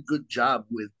I did a good job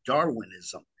with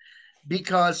Darwinism,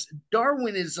 because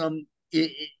Darwinism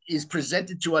is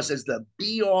presented to us as the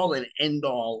be all and end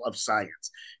all of science.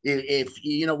 If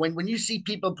you know, when you see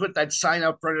people put that sign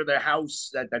out front of their house,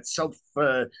 that self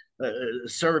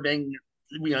serving,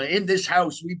 you know, in this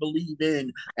house we believe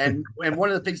in, and one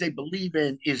of the things they believe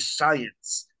in is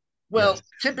science. Well, Yes.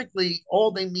 typically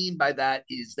all they mean by that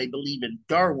is they believe in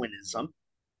Darwinism,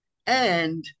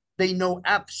 and they know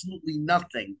absolutely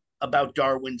nothing about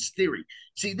Darwin's theory.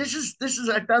 See, this is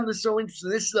I found this so interesting.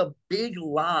 This is a big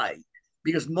lie,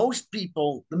 because most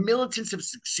people, the militants, have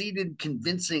succeeded in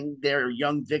convincing their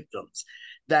young victims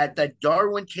that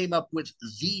Darwin came up with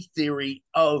the theory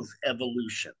of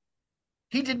evolution.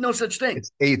 He did no such thing.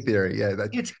 It's a theory. Yeah,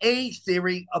 It's a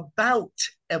theory about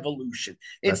evolution.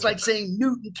 It's that's right. like saying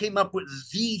Newton came up with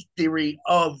the theory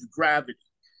of gravity.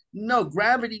 No,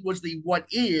 gravity was the what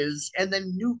is, and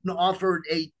then Newton offered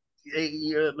a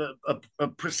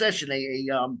procession,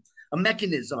 a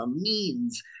mechanism, a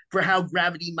means for how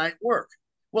gravity might work.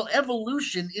 Well,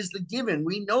 evolution is the given.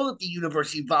 We know that the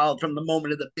universe evolved from the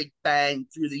moment of the Big Bang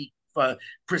through the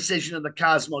precision of the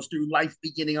cosmos, through life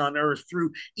beginning on Earth,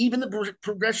 through even the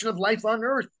progression of life on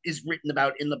Earth is written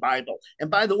about in the Bible. And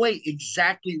by the way,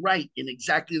 exactly right, in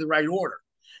exactly the right order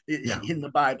Yeah. in the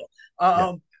Bible.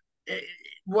 Yeah.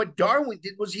 What Darwin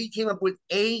did was he came up with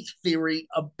a theory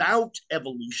about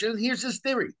evolution. Here's his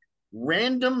theory: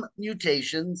 random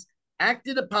mutations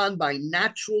acted upon by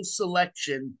natural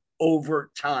selection over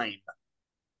time.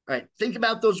 All right, think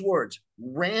about those words: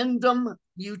 random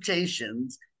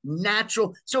mutations,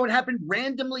 natural. So it happened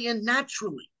randomly and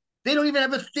naturally. They don't even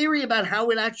have a theory about how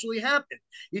it actually happened.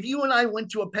 If you and I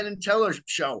went to a Penn and Teller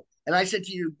show and I said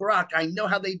to you, Barak, I know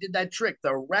how they did that trick.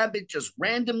 The rabbit just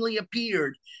randomly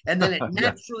appeared and then it Yeah.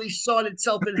 naturally sawed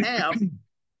itself in half.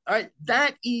 All right,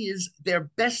 that is their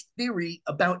best theory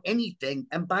about anything.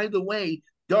 And by the way,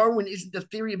 Darwin isn't a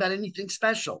theory about anything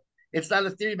special. It's not a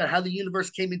theory about how the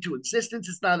universe came into existence.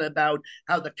 It's not about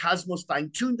how the cosmos fine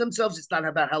tuned themselves. It's not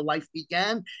about how life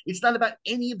began. It's not about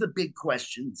any of the big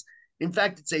questions. In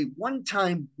fact, it's a one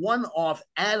time, one off,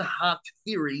 ad hoc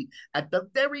theory at the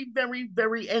very, very,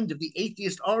 very end of the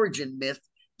atheist origin myth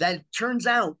that turns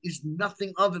out is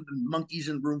nothing other than monkeys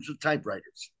in rooms with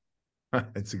typewriters.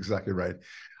 It's exactly right.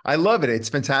 I love it. It's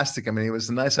fantastic. I mean, it was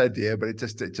a nice idea, but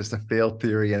it's just a failed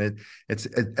theory, and it's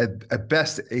at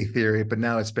best a theory. But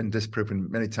now it's been disproven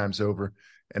many times over,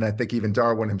 and I think even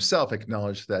Darwin himself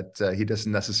acknowledged that he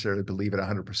doesn't necessarily believe it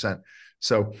 100%.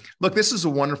 So, look, this is a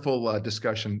wonderful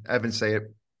discussion. Evan, Sayet,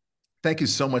 thank you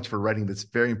so much for writing this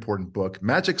very important book,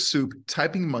 Magic Soup,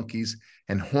 Typing Monkeys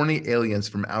and Horny Aliens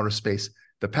from Outer Space,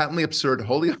 the patently absurd,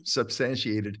 wholly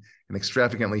unsubstantiated, and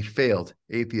extravagantly failed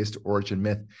atheist origin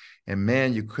myth. And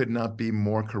man, you could not be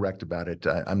more correct about it.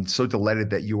 I'm so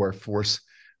delighted that you are a force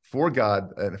for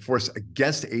God and a force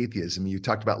against atheism. You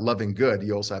talked about loving good.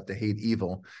 You also have to hate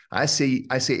evil. I say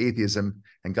atheism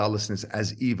and godlessness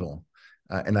as evil.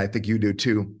 And I think you do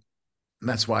too. And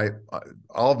that's why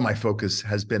all of my focus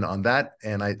has been on that.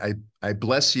 And I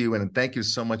bless you and thank you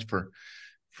so much for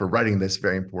writing this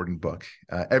very important book.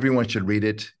 Everyone should read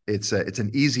it. It's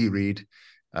an easy read.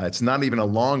 It's not even a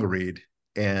long read,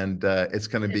 and it's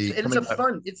going to be It's coming a out.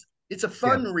 fun it's a Yeah,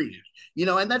 fun read, you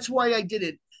know, and that's why I did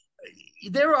it.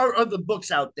 There are other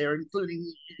books out there,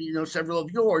 including, you know, several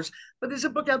of yours, but there's a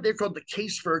book out there called The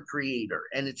Case for a Creator,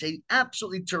 and it's a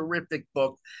absolutely terrific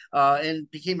book,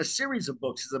 and became a series of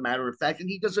books, as a matter of fact. And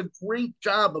he does a great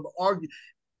job of arguing.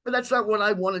 But that's not what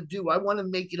I want to do. I want to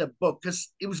make it a book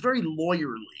because it was very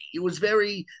lawyerly. It was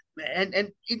very, and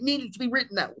it needed to be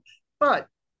written that way. But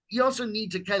you also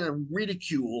need to kind of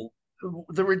ridicule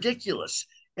the ridiculous.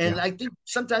 And yeah, I think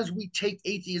sometimes we take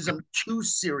atheism too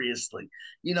seriously.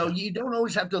 You know, you don't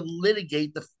always have to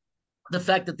litigate the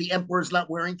fact that the emperor is not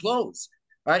wearing clothes.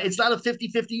 Right? It's not a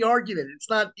 50-50 argument.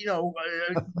 It's not, you know,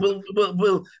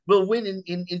 we'll win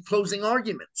in closing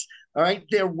arguments. All right.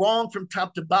 They're wrong from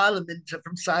top to bottom and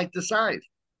from side to side.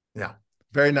 yeah.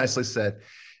 Very nicely said.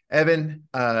 Evan,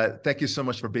 thank you so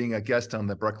much for being a guest on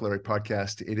the Barak Lurie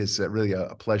podcast. It is really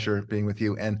a pleasure being with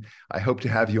you, and I hope to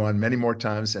have you on many more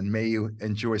times, and may you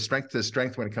enjoy strength to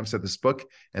strength when it comes to this book,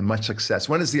 and much success.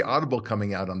 When is the Audible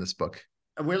coming out on this book?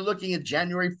 We're looking at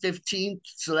January 15th,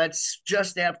 so that's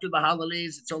just after the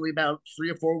holidays. It's only about 3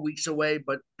 or 4 weeks away,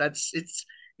 but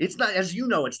it's not, as you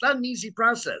know, it's not an easy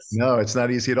process. No, it's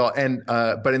not easy at all. And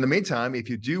but in the meantime, if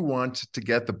you do want to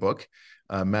get the book,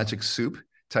 Magic Soup,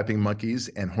 Typing Monkeys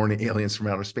and Horny Aliens from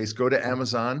Outer Space, go to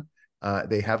Amazon.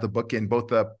 They have the book in both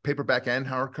the paperback and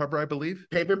hardcover, I believe.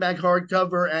 Paperback,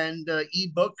 hardcover, and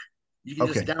ebook. You can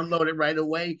just download it right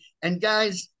away. And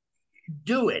guys,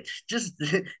 do it. Just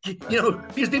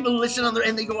because people listen on there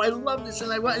and they go, "I love this,"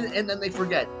 and then they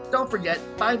forget. Don't forget,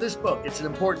 buy this book. It's an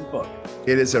important book.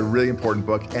 It is a really important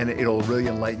book, and it'll really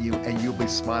enlighten you, and you'll be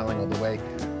smiling all the way.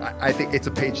 I think it's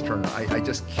a page turner. I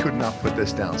just could not put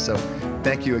this down. So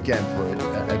thank you again for it,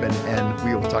 Evan, and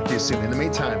we will talk to you soon. In the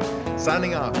meantime,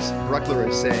 signing off, Barak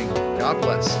Lurie saying, God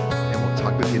bless, and we'll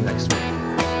talk with you next week.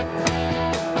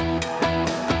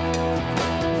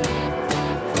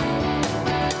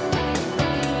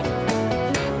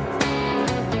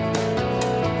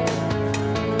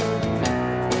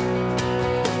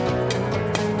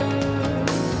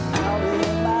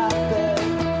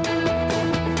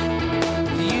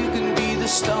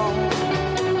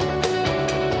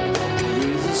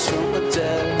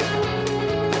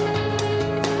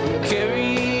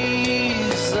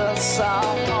 Carries us out.